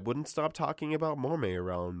I wouldn't stop talking about Mormay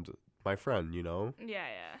around my friend, you know, Yeah,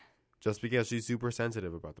 yeah. just because she's super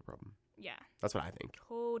sensitive about the problem. Yeah. That's what I think.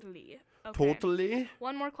 Totally. Okay. Totally.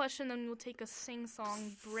 One more question, then we'll take a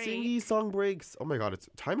sing-song break. Singy song breaks. Oh my god,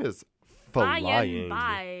 time is By flying. and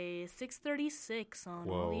by 6:36 on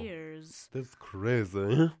all Whoa. ears. That's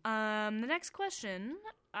crazy. The next question.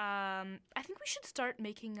 I think we should start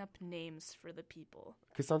making up names for the people.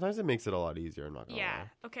 Because sometimes it makes it a lot easier. I'm not gonna Yeah.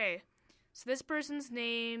 lie. Okay. So this person's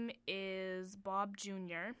name is Bob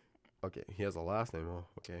Jr. Okay, he has a last name. Oh,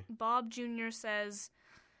 okay. Bob Jr. says,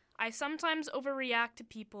 I sometimes overreact to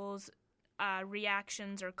people's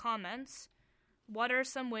reactions or comments. What are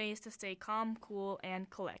some ways to stay calm, cool, and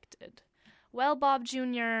collected? Well, Bob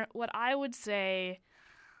Jr., what I would say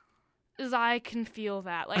is I can feel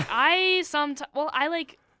that. Like,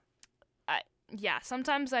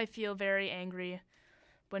 sometimes I feel very angry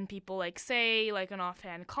when people, like, say, like, an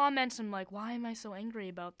offhand comment. I'm like, why am I so angry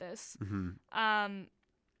about this? Mm-hmm.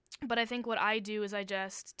 But I think what I do is I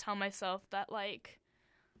just tell myself that, like,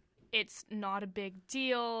 it's not a big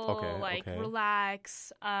deal. Okay, like, okay.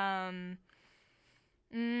 relax.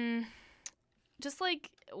 Just, like,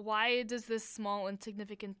 why does this small,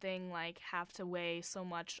 insignificant thing, like, have to weigh so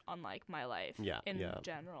much on, like, my life Yeah, in yeah.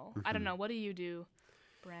 general? I don't know. What do you do,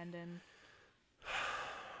 Brandon?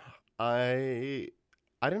 I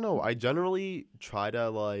don't know. I generally try to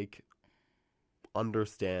like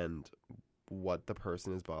understand what the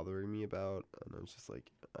person is bothering me about, and I'm just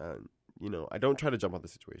like, I don't try to jump on the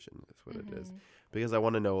situation. That's what it is, because I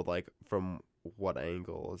want to know like from what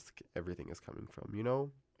angles everything is coming from, you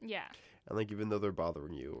know. Yeah. And like even though they're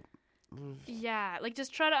bothering you, Yeah, like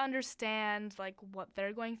just try to understand like what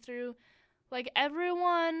they're going through. Like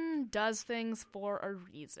everyone does things for a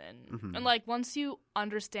reason. And like once you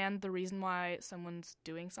understand the reason why someone's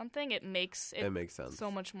doing something, it makes it makes sense.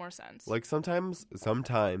 so much more sense. Like sometimes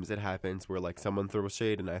it happens where like someone throws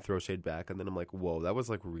shade and I throw shade back, and then I'm like, whoa, that was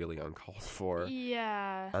like really uncalled for.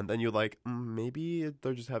 Yeah. And then you're like, maybe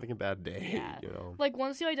they're just having a bad day, Yeah. you know? Like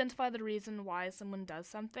once you identify the reason why someone does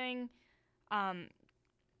something,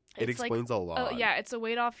 It it's like, explains a lot. yeah, it's a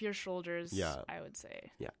weight off your shoulders, Yeah. I would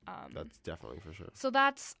say. Yeah, that's definitely for sure. So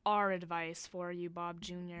that's our advice for you, Bob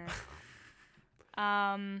Jr.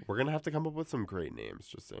 We're going to have to come up with some great names,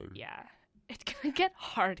 just saying. Yeah. It's going to get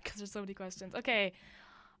hard because there's so many questions. Okay.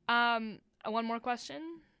 One more question?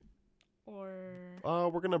 Or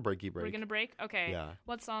We're going to breaky break. we're going to break? Okay. Yeah.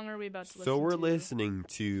 What song are we about to listen to? So we're listening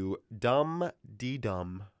to Dumb D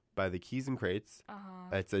Dumb by the Keys and Crates. Uh-huh.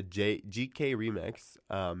 It's a GK remix.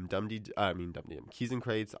 Dumb D Dumb. Keys and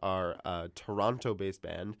Crates are a Toronto-based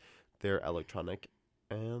band. They're electronic,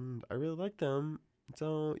 and I really like them.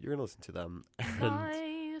 So you're gonna listen to them.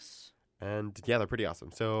 Nice. And yeah, they're pretty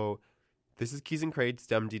awesome. So this is Keys and Crates,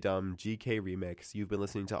 Dumb D Dumb GK remix. You've been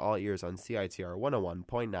listening to All Ears on CITR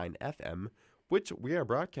 101.9 FM, which we are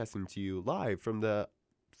broadcasting to you live from the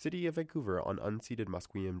city of Vancouver on unceded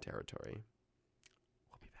Musqueam territory.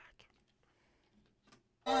 We'll be back.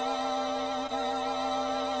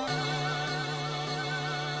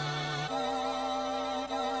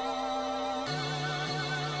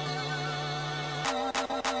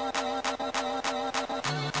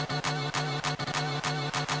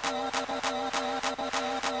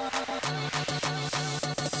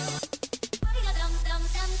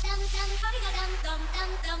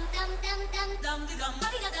 Dum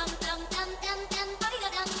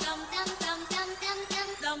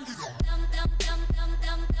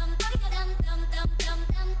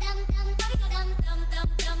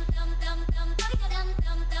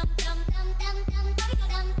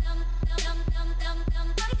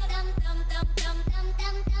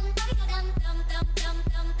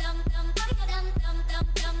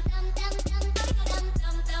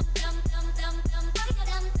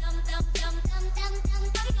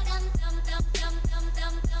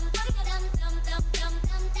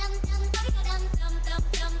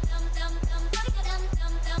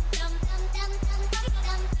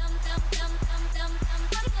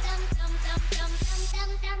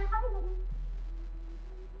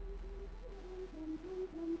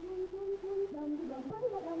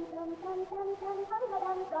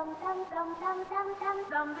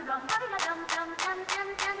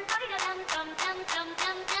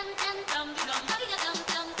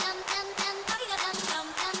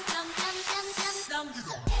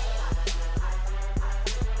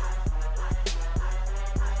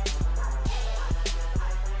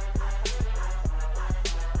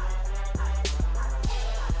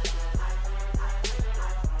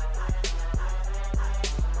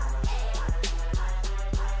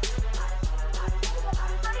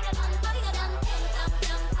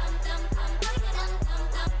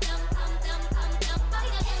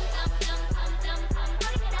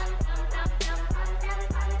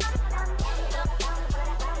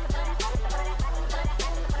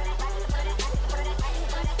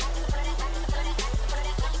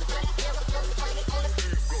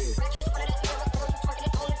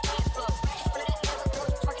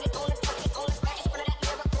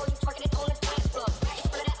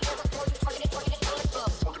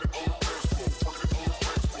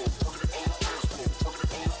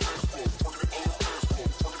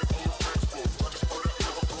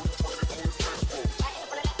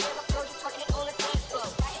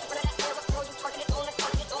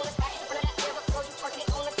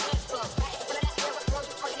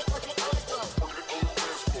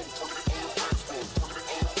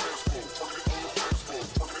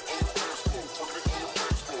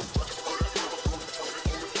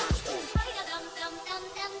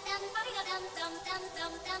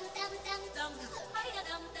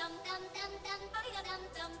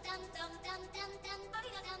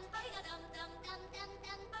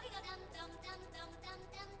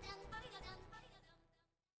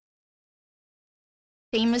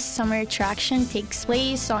Famous summer attraction takes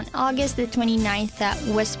place on August the 29th at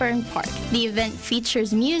Westbourne Park. The event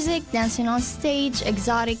features music, dancing on stage,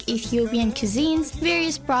 exotic Ethiopian cuisines,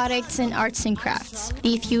 various products, and arts and crafts.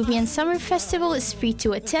 The Ethiopian Summer Festival is free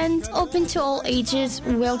to attend, open to all ages,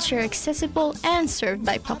 wheelchair accessible, and served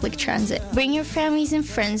by public transit. Bring your families and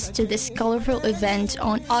friends to this colorful event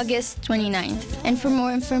on August 29th. And for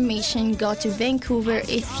more information, go to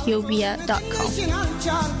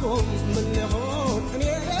vancouverethiopia.com.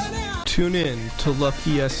 Tune in to La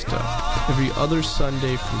Fiesta every other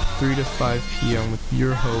Sunday from 3 to 5 p.m. with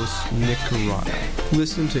your host, Nick Arana.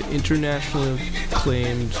 Listen to internationally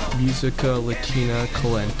acclaimed Musica Latina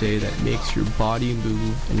Calente that makes your body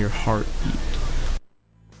move and your heart beat.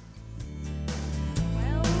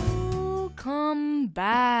 Welcome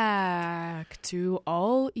back to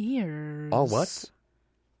All Ears. All what?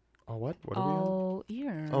 All what? What are we on? All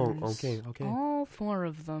ears. Oh, okay. All 4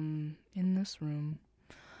 of them in this room.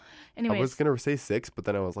 I Anyways, was going to say 6, but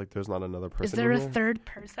then I was like, there's not another person is there in a here. third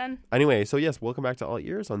person? Anyway, so yes, welcome back to All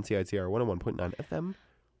Ears on CITR 101.9 FM,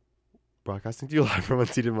 broadcasting to you live from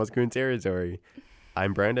unceded Musqueam territory.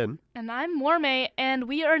 I'm Brandon. And I'm Mormay, and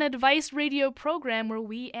we are an advice radio program where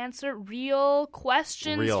we answer real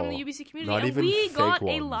questions from the UBC community. Not and even we fake got a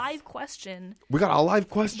ones. live question We got a live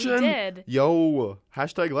question. We did. Yo,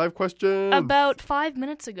 hashtag live question. about 5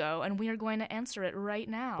 minutes ago, and we are going to answer it right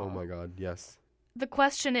now. Oh my god, yes. The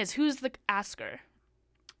question is, who's the asker?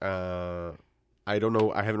 I don't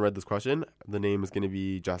know. I haven't read this question. The name is going to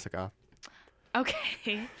be Jessica.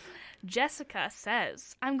 Okay. Jessica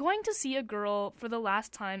says, I'm going to see a girl for the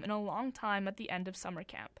last time in a long time at the end of summer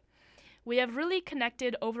camp. We have really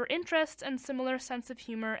connected over interests and similar sense of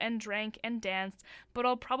humor and drank and danced, but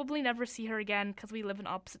I'll probably never see her again because we live on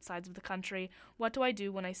opposite sides of the country. What do I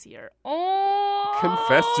do when I see her? Oh,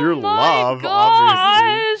 Confess your my love,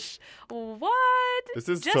 gosh! What? This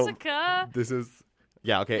is Jessica.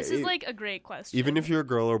 Yeah, okay. This is like a great question. Even if you're a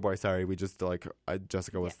girl or boy, sorry, we just like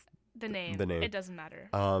Jessica was the name. the name. It doesn't matter.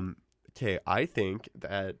 Okay, I think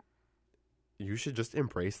that you should just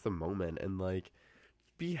embrace the moment and like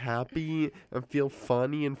be happy and feel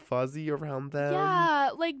funny and fuzzy around them. Yeah,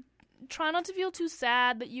 like try not to feel too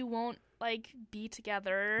sad that you won't like be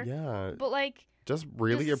together. Yeah. But like Just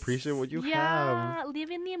really just- appreciate what you have. Yeah,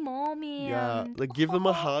 live in the moment. Yeah, like give them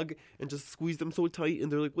a hug and just squeeze them so tight,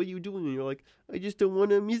 and they're like, "What are you doing?" And you're like, "I just don't want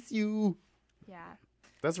to miss you." Yeah.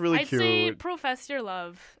 That's really I'd cute. say profess your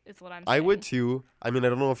love is what I'm saying. I would too. I mean, I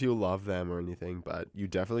don't know if you love them or anything, but you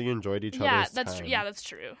definitely enjoyed each Yeah, other's that's time. true. Yeah, that's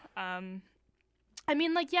true. I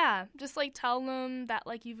mean, like, yeah, just like tell them that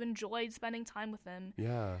like you've enjoyed spending time with them.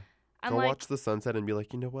 Yeah. And Go like, watch the sunset and be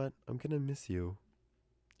like, you know what? I'm gonna miss you.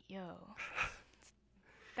 yo,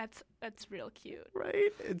 that's real cute. Right?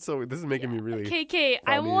 And so this is making me really. KK,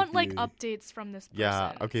 I funny want if like you- updates from this person.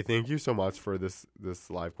 Yeah. Okay. Thank you so much for this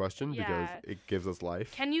live question Yeah. because it gives us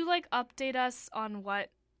life. Can you like update us on what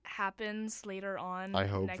happens later on I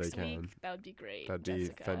hope next they week? can. That would be great. That'd be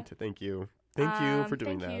Jessica. fantastic. Thank you. Thank you for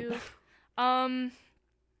doing thank that. you.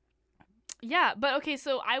 Yeah, but okay,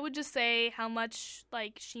 so I would just say how much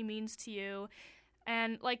like she means to you,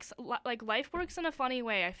 and like like life works in a funny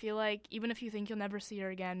way. I feel like even if you think you'll never see her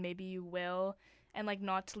again, maybe you will, and like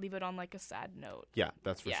not to leave it on like a sad note. Yeah,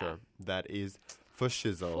 that's for sure. That is for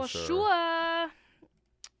shizzle. For sure.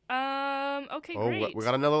 Okay, great. We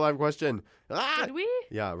got another live question. Did we?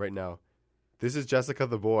 Yeah, right now. This is Jessica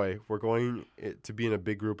the boy. We're going to be in a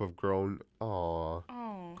big group of grown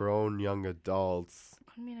young adults.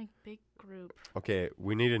 I mean, a big group. Okay,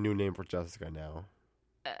 we need a new name for Jessica now.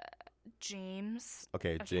 James.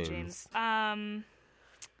 Okay, James. Okay,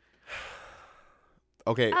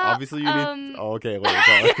 Okay, obviously you need... Oh, okay, wait,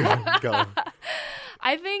 go.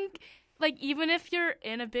 I think, like, even if you're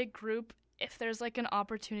in a big group, if there's, like, an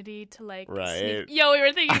opportunity to, like... Right. we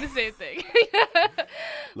were thinking the same thing.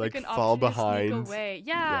 Like an fall opportunity to behind. sneak away.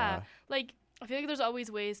 Yeah. Like, I feel like there's always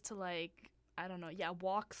ways to, like, I don't know,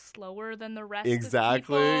 walk slower than the rest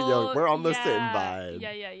Exactly. of people. Yo, we're on the same vibe.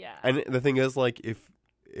 Yeah. And the thing is, like,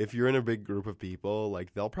 if you're in a big group of people,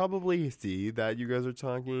 like, they'll probably see that you guys are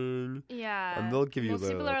talking. Yeah. And they'll give you Most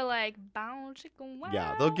people are like, bow, chicken, wow.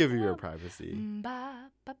 Yeah, they'll give you your privacy. Ba,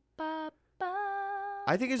 ba, ba, ba,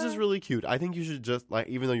 I think it's just really cute. I think you should just, like,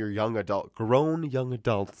 even though you're grown young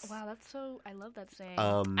adults. Wow, that's so, I love that saying.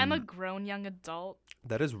 Um, I'm a grown young adult.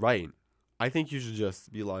 That is right. I think you should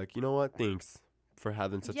just be like, you know what? Thanks for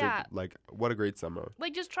having such what a great summer.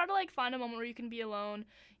 Like, just try to, like, find a moment where you can be alone.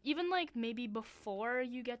 Even, like, maybe before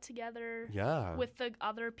you get together. Yeah. With the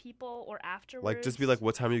other people or afterwards. Like, just be like,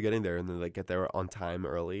 what time are you getting there? And then, like, get there on time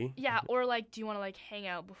early. Yeah, or, like, do you want to, like, hang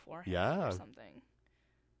out beforehand or something?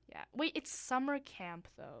 Yeah. Wait, it's summer camp,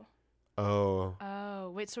 though.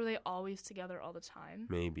 Oh, wait, so are they always together all the time?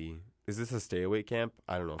 Maybe. Is this a stay-away camp?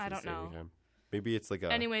 I don't know if it's a stay-away camp. Maybe it's like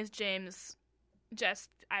a... Anyways, James,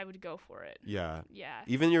 I would go for it. Yeah. Yeah.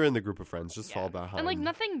 Even you're in the group of friends, just fall behind. And, like,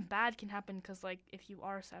 nothing bad can happen because, like, if you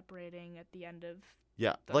are separating at the end of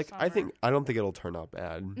Yeah, the like, summer. I don't think it'll turn out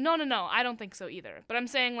bad. No, I don't think so either. But I'm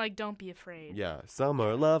saying, like, don't be afraid. Yeah.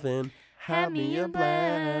 Summer lovin', have me a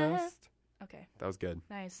blast. Okay. That was good.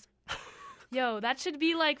 Nice. Yo, that should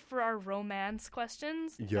be, like, for our romance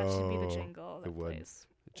questions. That should be the jingle that plays.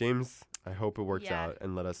 James, I hope it works out,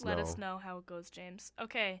 and let us know. Let us know how it goes, James.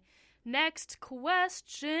 Okay, next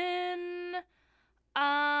question.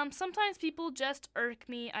 Sometimes people just irk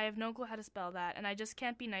me. I have no clue how to spell that, and I just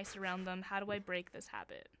can't be nice around them. How do I break this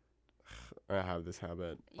habit? I have this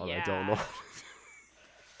habit, and Yeah. I don't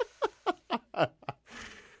know.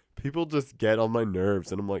 People just get on my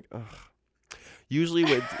nerves, and I'm like, ugh. Usually,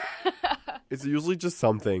 it's usually just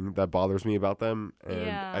something that bothers me about them, and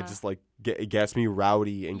I just like it gets me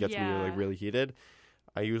rowdy and gets me like really heated.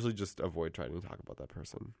 I usually just avoid trying to talk about that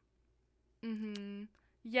person.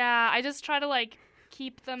 Yeah, I just try to like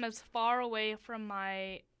keep them as far away from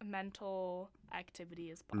my mental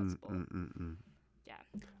activity as possible. Yeah.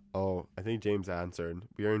 Oh, I think James answered.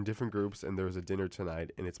 We are in different groups, and there's a dinner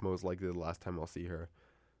tonight, and it's most likely the last time I'll see her.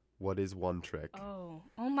 What is one trick? Oh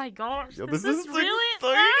my gosh. Yo, this is really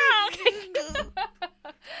exciting.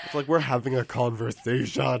 It's like we're having a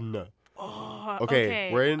conversation.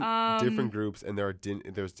 Okay, we're in different groups, and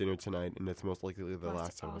there's dinner tonight, and it's most likely the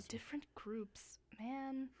last time. Different groups,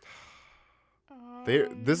 man.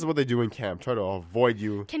 This is what they do in camp. Try to avoid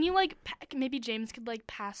you. Can you like maybe James could like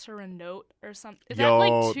pass her a note or something? Is Yo, that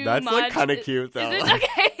like too that's much? like kind of cute though. Is it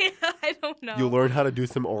okay? I don't know. You learn how to do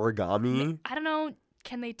some origami. I don't know.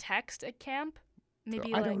 Can they text at camp?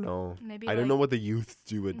 Maybe I don't know. Maybe I don't know what the youth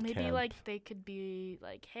do at camp. Maybe like they could be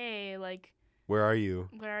like, hey, like. Where are you?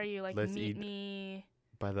 Where are you? Like, Let's meet eat me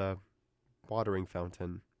by the watering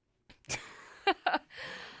fountain.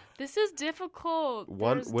 This is difficult.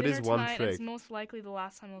 What is one tonight, trick? It's most likely the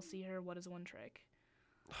last time we'll see her. What is one trick?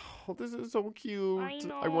 Oh, this is so cute. I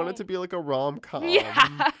know. I want it to be like a rom-com.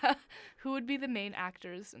 Yeah. Who would be the main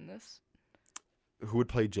actors in this? Who would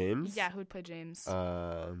play James? Yeah, who would play James?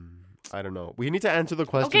 I don't know. We need to answer the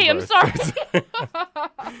question Okay, first. I'm sorry.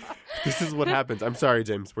 This is what happens. I'm sorry,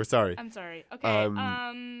 James. We're sorry. I'm sorry.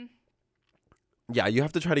 Okay. Yeah, you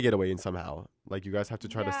have to try to get away in somehow. Like, you guys have to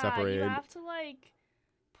try to separate. You have to, like,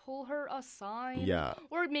 pull her aside. Yeah.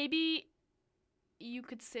 Or maybe you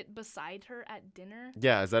could sit beside her at dinner.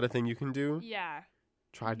 Yeah, is that a thing you can do? Yeah.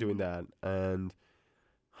 Try doing that. And,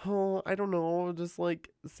 I don't know, just, like,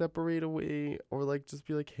 separate away. Or, like, just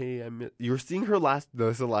be like, hey, you're seeing her this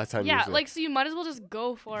is the last time Yeah, you like, so you might as well just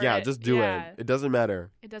go for it. Yeah, just do it. It doesn't matter.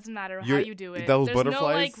 It doesn't matter how you do it. Those There's butterflies, no,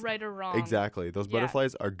 like, right or wrong. Exactly. Those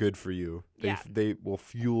butterflies are good for you. They will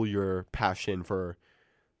fuel your passion for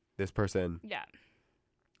this person. Yeah.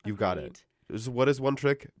 You've got it. What is one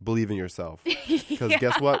trick? Believe in yourself. Because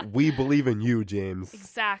guess what? We believe in you, James.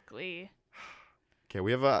 Exactly. Okay,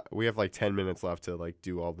 we have like 10 minutes left to like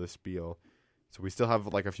do all this spiel. So we still have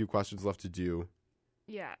like a few questions left to do.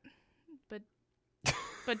 Yeah.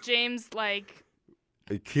 But James, like,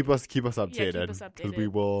 Keep us updated. keep us Because updated. we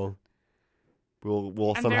will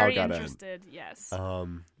we'll I'm somehow very get interested. Yes.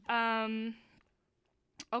 in.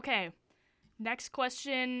 Okay. Next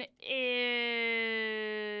question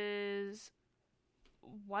is,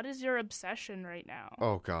 what is your obsession right now?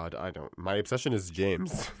 Oh God, I don't. My obsession is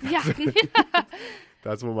James. Yeah.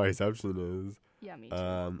 That's what my obsession is. Yeah, me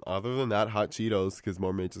too. Other than that, hot Cheetos, because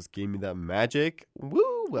Mermaid just gave me that magic. Woo!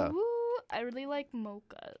 Woo, I really like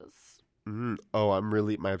mochas. Oh,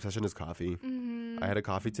 my obsession is coffee. Mm-hmm. I had a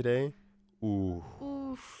coffee today. Ooh,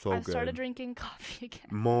 Oof, so I've started good. drinking coffee again.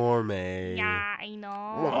 Mermaid. Yeah, I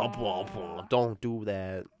know. Don't do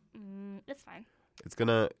that. It's fine. It's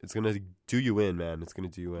gonna do you in, man. It's gonna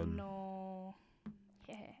do you in. No.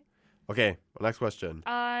 Yeah. Okay, next question.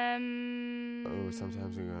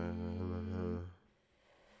 Sometimes we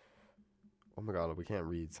oh my God, we can't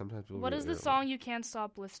read. Sometimes we'll What read is the it. song you can't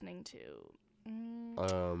stop listening to?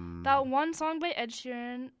 That one song by Ed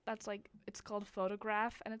Sheeran that's like, it's called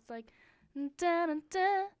Photograph, and it's like, da, da,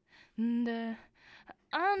 da, da,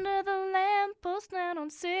 under the lamppost down on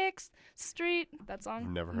 6th Street. That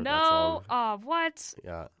song? Never heard no. that song. Oh, what?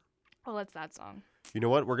 Yeah. Oh, it's that song. You know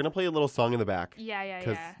what? We're gonna play a little song in the back. Yeah.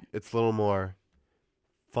 Because it's a little more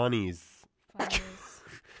funnies. Funnies.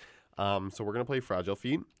 So we're gonna play Fragile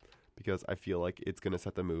Feet because I feel like it's gonna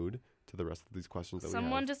set the mood to the rest of these questions that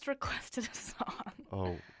Someone we have. just requested a song.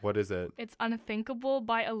 Oh, what is it? It's Unthinkable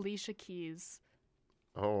by Alicia Keys.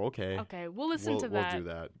 Oh, okay. Okay, we'll listen to that. We'll do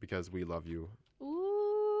that because we love you.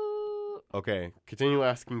 Ooh. Okay, continue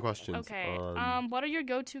asking questions. Okay. What are your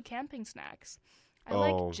go-to camping snacks? I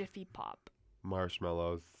Oh. like Jiffy Pop.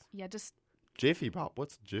 Marshmallows. Yeah, just Jiffy Pop.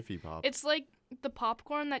 What's Jiffy Pop? it's like the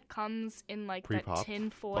popcorn that comes in like Pre-popped? that tin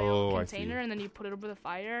foil Oh, I container, see. and then you put it over the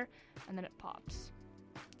fire, and then it pops.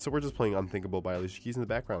 So we're just playing Unthinkable by Alicia Keys in the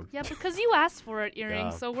background. Yeah, because you asked for it, Earring, Yeah.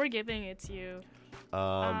 so we're giving it to you.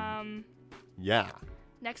 Yeah.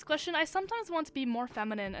 Next question. I sometimes want to be more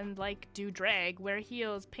feminine and like do drag, wear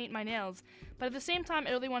heels, paint my nails, but at the same time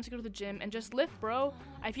I really want to go to the gym and just lift, bro.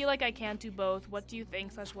 I feel like I can't do both. What do you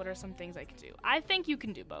think? / what are some things I could do? I think you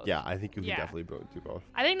can do both. Yeah, I think you can Yeah. definitely do both.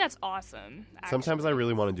 I think that's awesome. Sometimes I actually.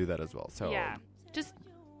 really want to do that as well. So Yeah. Just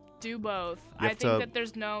do both. You I have think to- that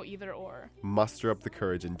there's no either or. muster up the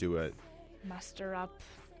courage and do it. Muster up.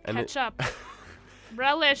 And Catch up.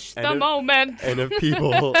 Relish and the if- moment. And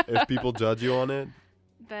if people judge you on it,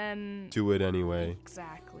 then do it anyway.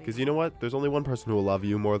 exactly. Because you know what? There's only one person who will love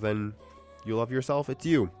you more than you love yourself. It's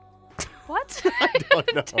you. What?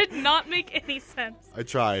 don't know. Did not make any sense. I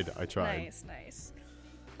tried. Nice.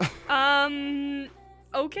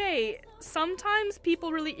 Okay. Sometimes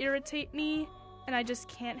people really irritate me, and I just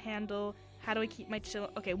can't handle. How do I keep my chill?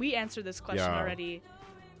 Okay, we answered this question Yeah. already.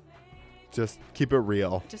 Just keep it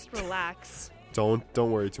real. Just relax. Don't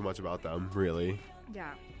worry too much about them, really.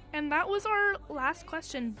 Yeah. And that was our last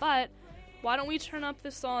question, but why don't we turn up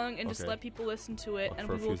this song and just Okay. let people listen to it, Look and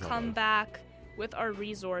for a we will few come seconds. back with our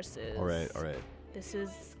resources. All right. This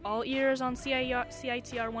is All Ears on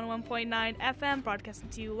CITR 101.9 FM, broadcasting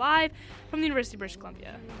to you live from the University of British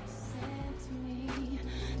Columbia.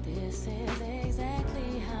 This is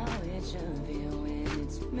exactly how it should feel when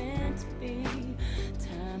it's meant to be.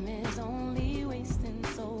 Time is only wasting,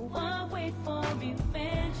 so I'll wait for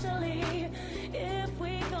eventually. If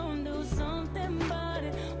we gon' do something about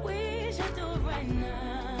it, we should do it right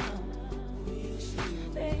now.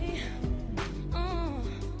 Hey,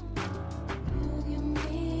 you give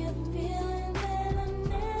me a feeling that I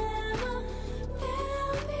never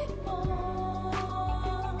felt before,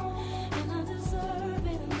 and I deserve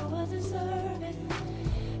it. I know I deserve it.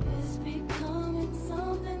 It's becoming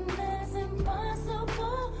something that's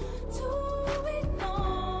impossible to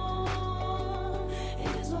ignore.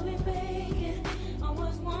 It is what we make it. I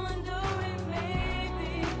was wondering,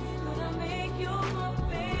 maybe could I make you my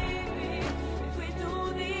baby if we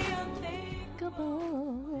do the unthinkable?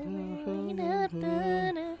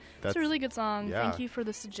 It's a really good song. yeah. Thank you for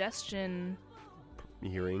the suggestion,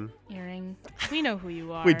 Hearing. Earring. We know who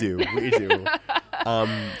you are. We do.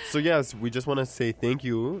 So yes, we just want to say thank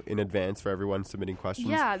you in advance for everyone submitting questions.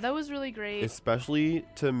 Yeah, that was really great. Especially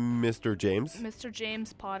to Mr. James. Mr.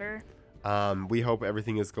 James Potter. We hope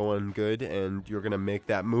everything is going good and you're going to make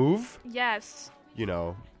that move. Yes. You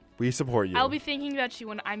know, we support you. I'll be thinking about you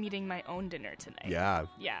when I'm eating my own dinner tonight. Yeah.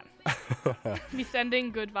 Yeah. Be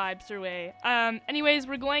sending good vibes your way. Anyways,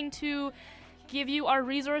 we're going to give you our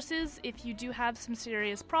resources. If you do have some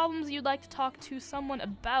serious problems you'd like to talk to someone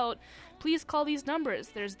about, please call these numbers.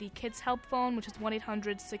 There's the Kids Help Phone, which is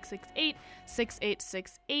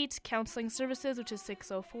 1-800-668-6868. Counseling Services, which is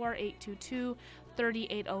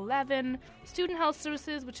 604-822-3811. Student Health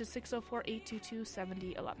Services, which is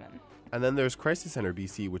 604-822-7011. And then there's Crisis Center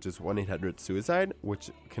BC, which is 1-800-SUICIDE,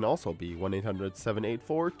 which can also be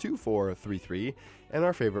 1-800-784-2433. And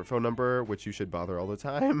our favorite phone number, which you should bother all the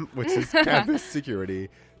time, which is Campus Security,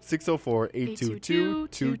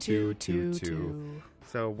 604-822-2222.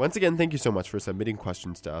 So once again, thank you so much for submitting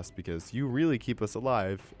questions to us, because you really keep us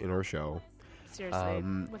alive in our show. Seriously.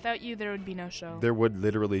 Without you, there would be no show. There would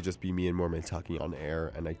literally just be me and Mormon talking on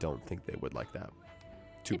air, and I don't think they would like that.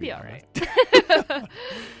 To It'd be be all honest.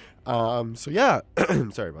 right. So yeah,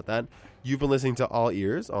 sorry about that. You've been listening to All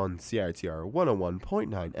Ears on CITR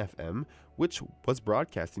 101.9 FM, which was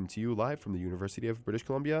broadcasting to you live from the University of British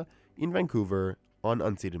Columbia in Vancouver on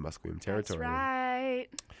unceded Musqueam territory. That's right.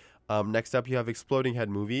 Next up, you have Exploding Head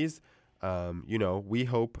Movies. We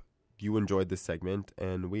hope you enjoyed this segment,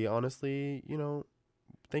 and we honestly,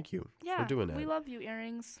 thank you for doing it. We love you,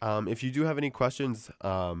 Earrings. If you do have any questions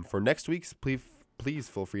for next week's, please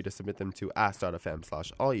feel free to submit them to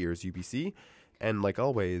ask.fm/allearsubc. And like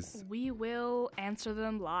always, we will answer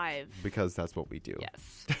them live. Because that's what we do.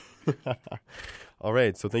 Yes. All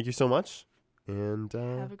right. So thank you so much. And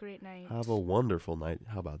have a great night. Have a wonderful night.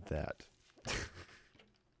 How about that?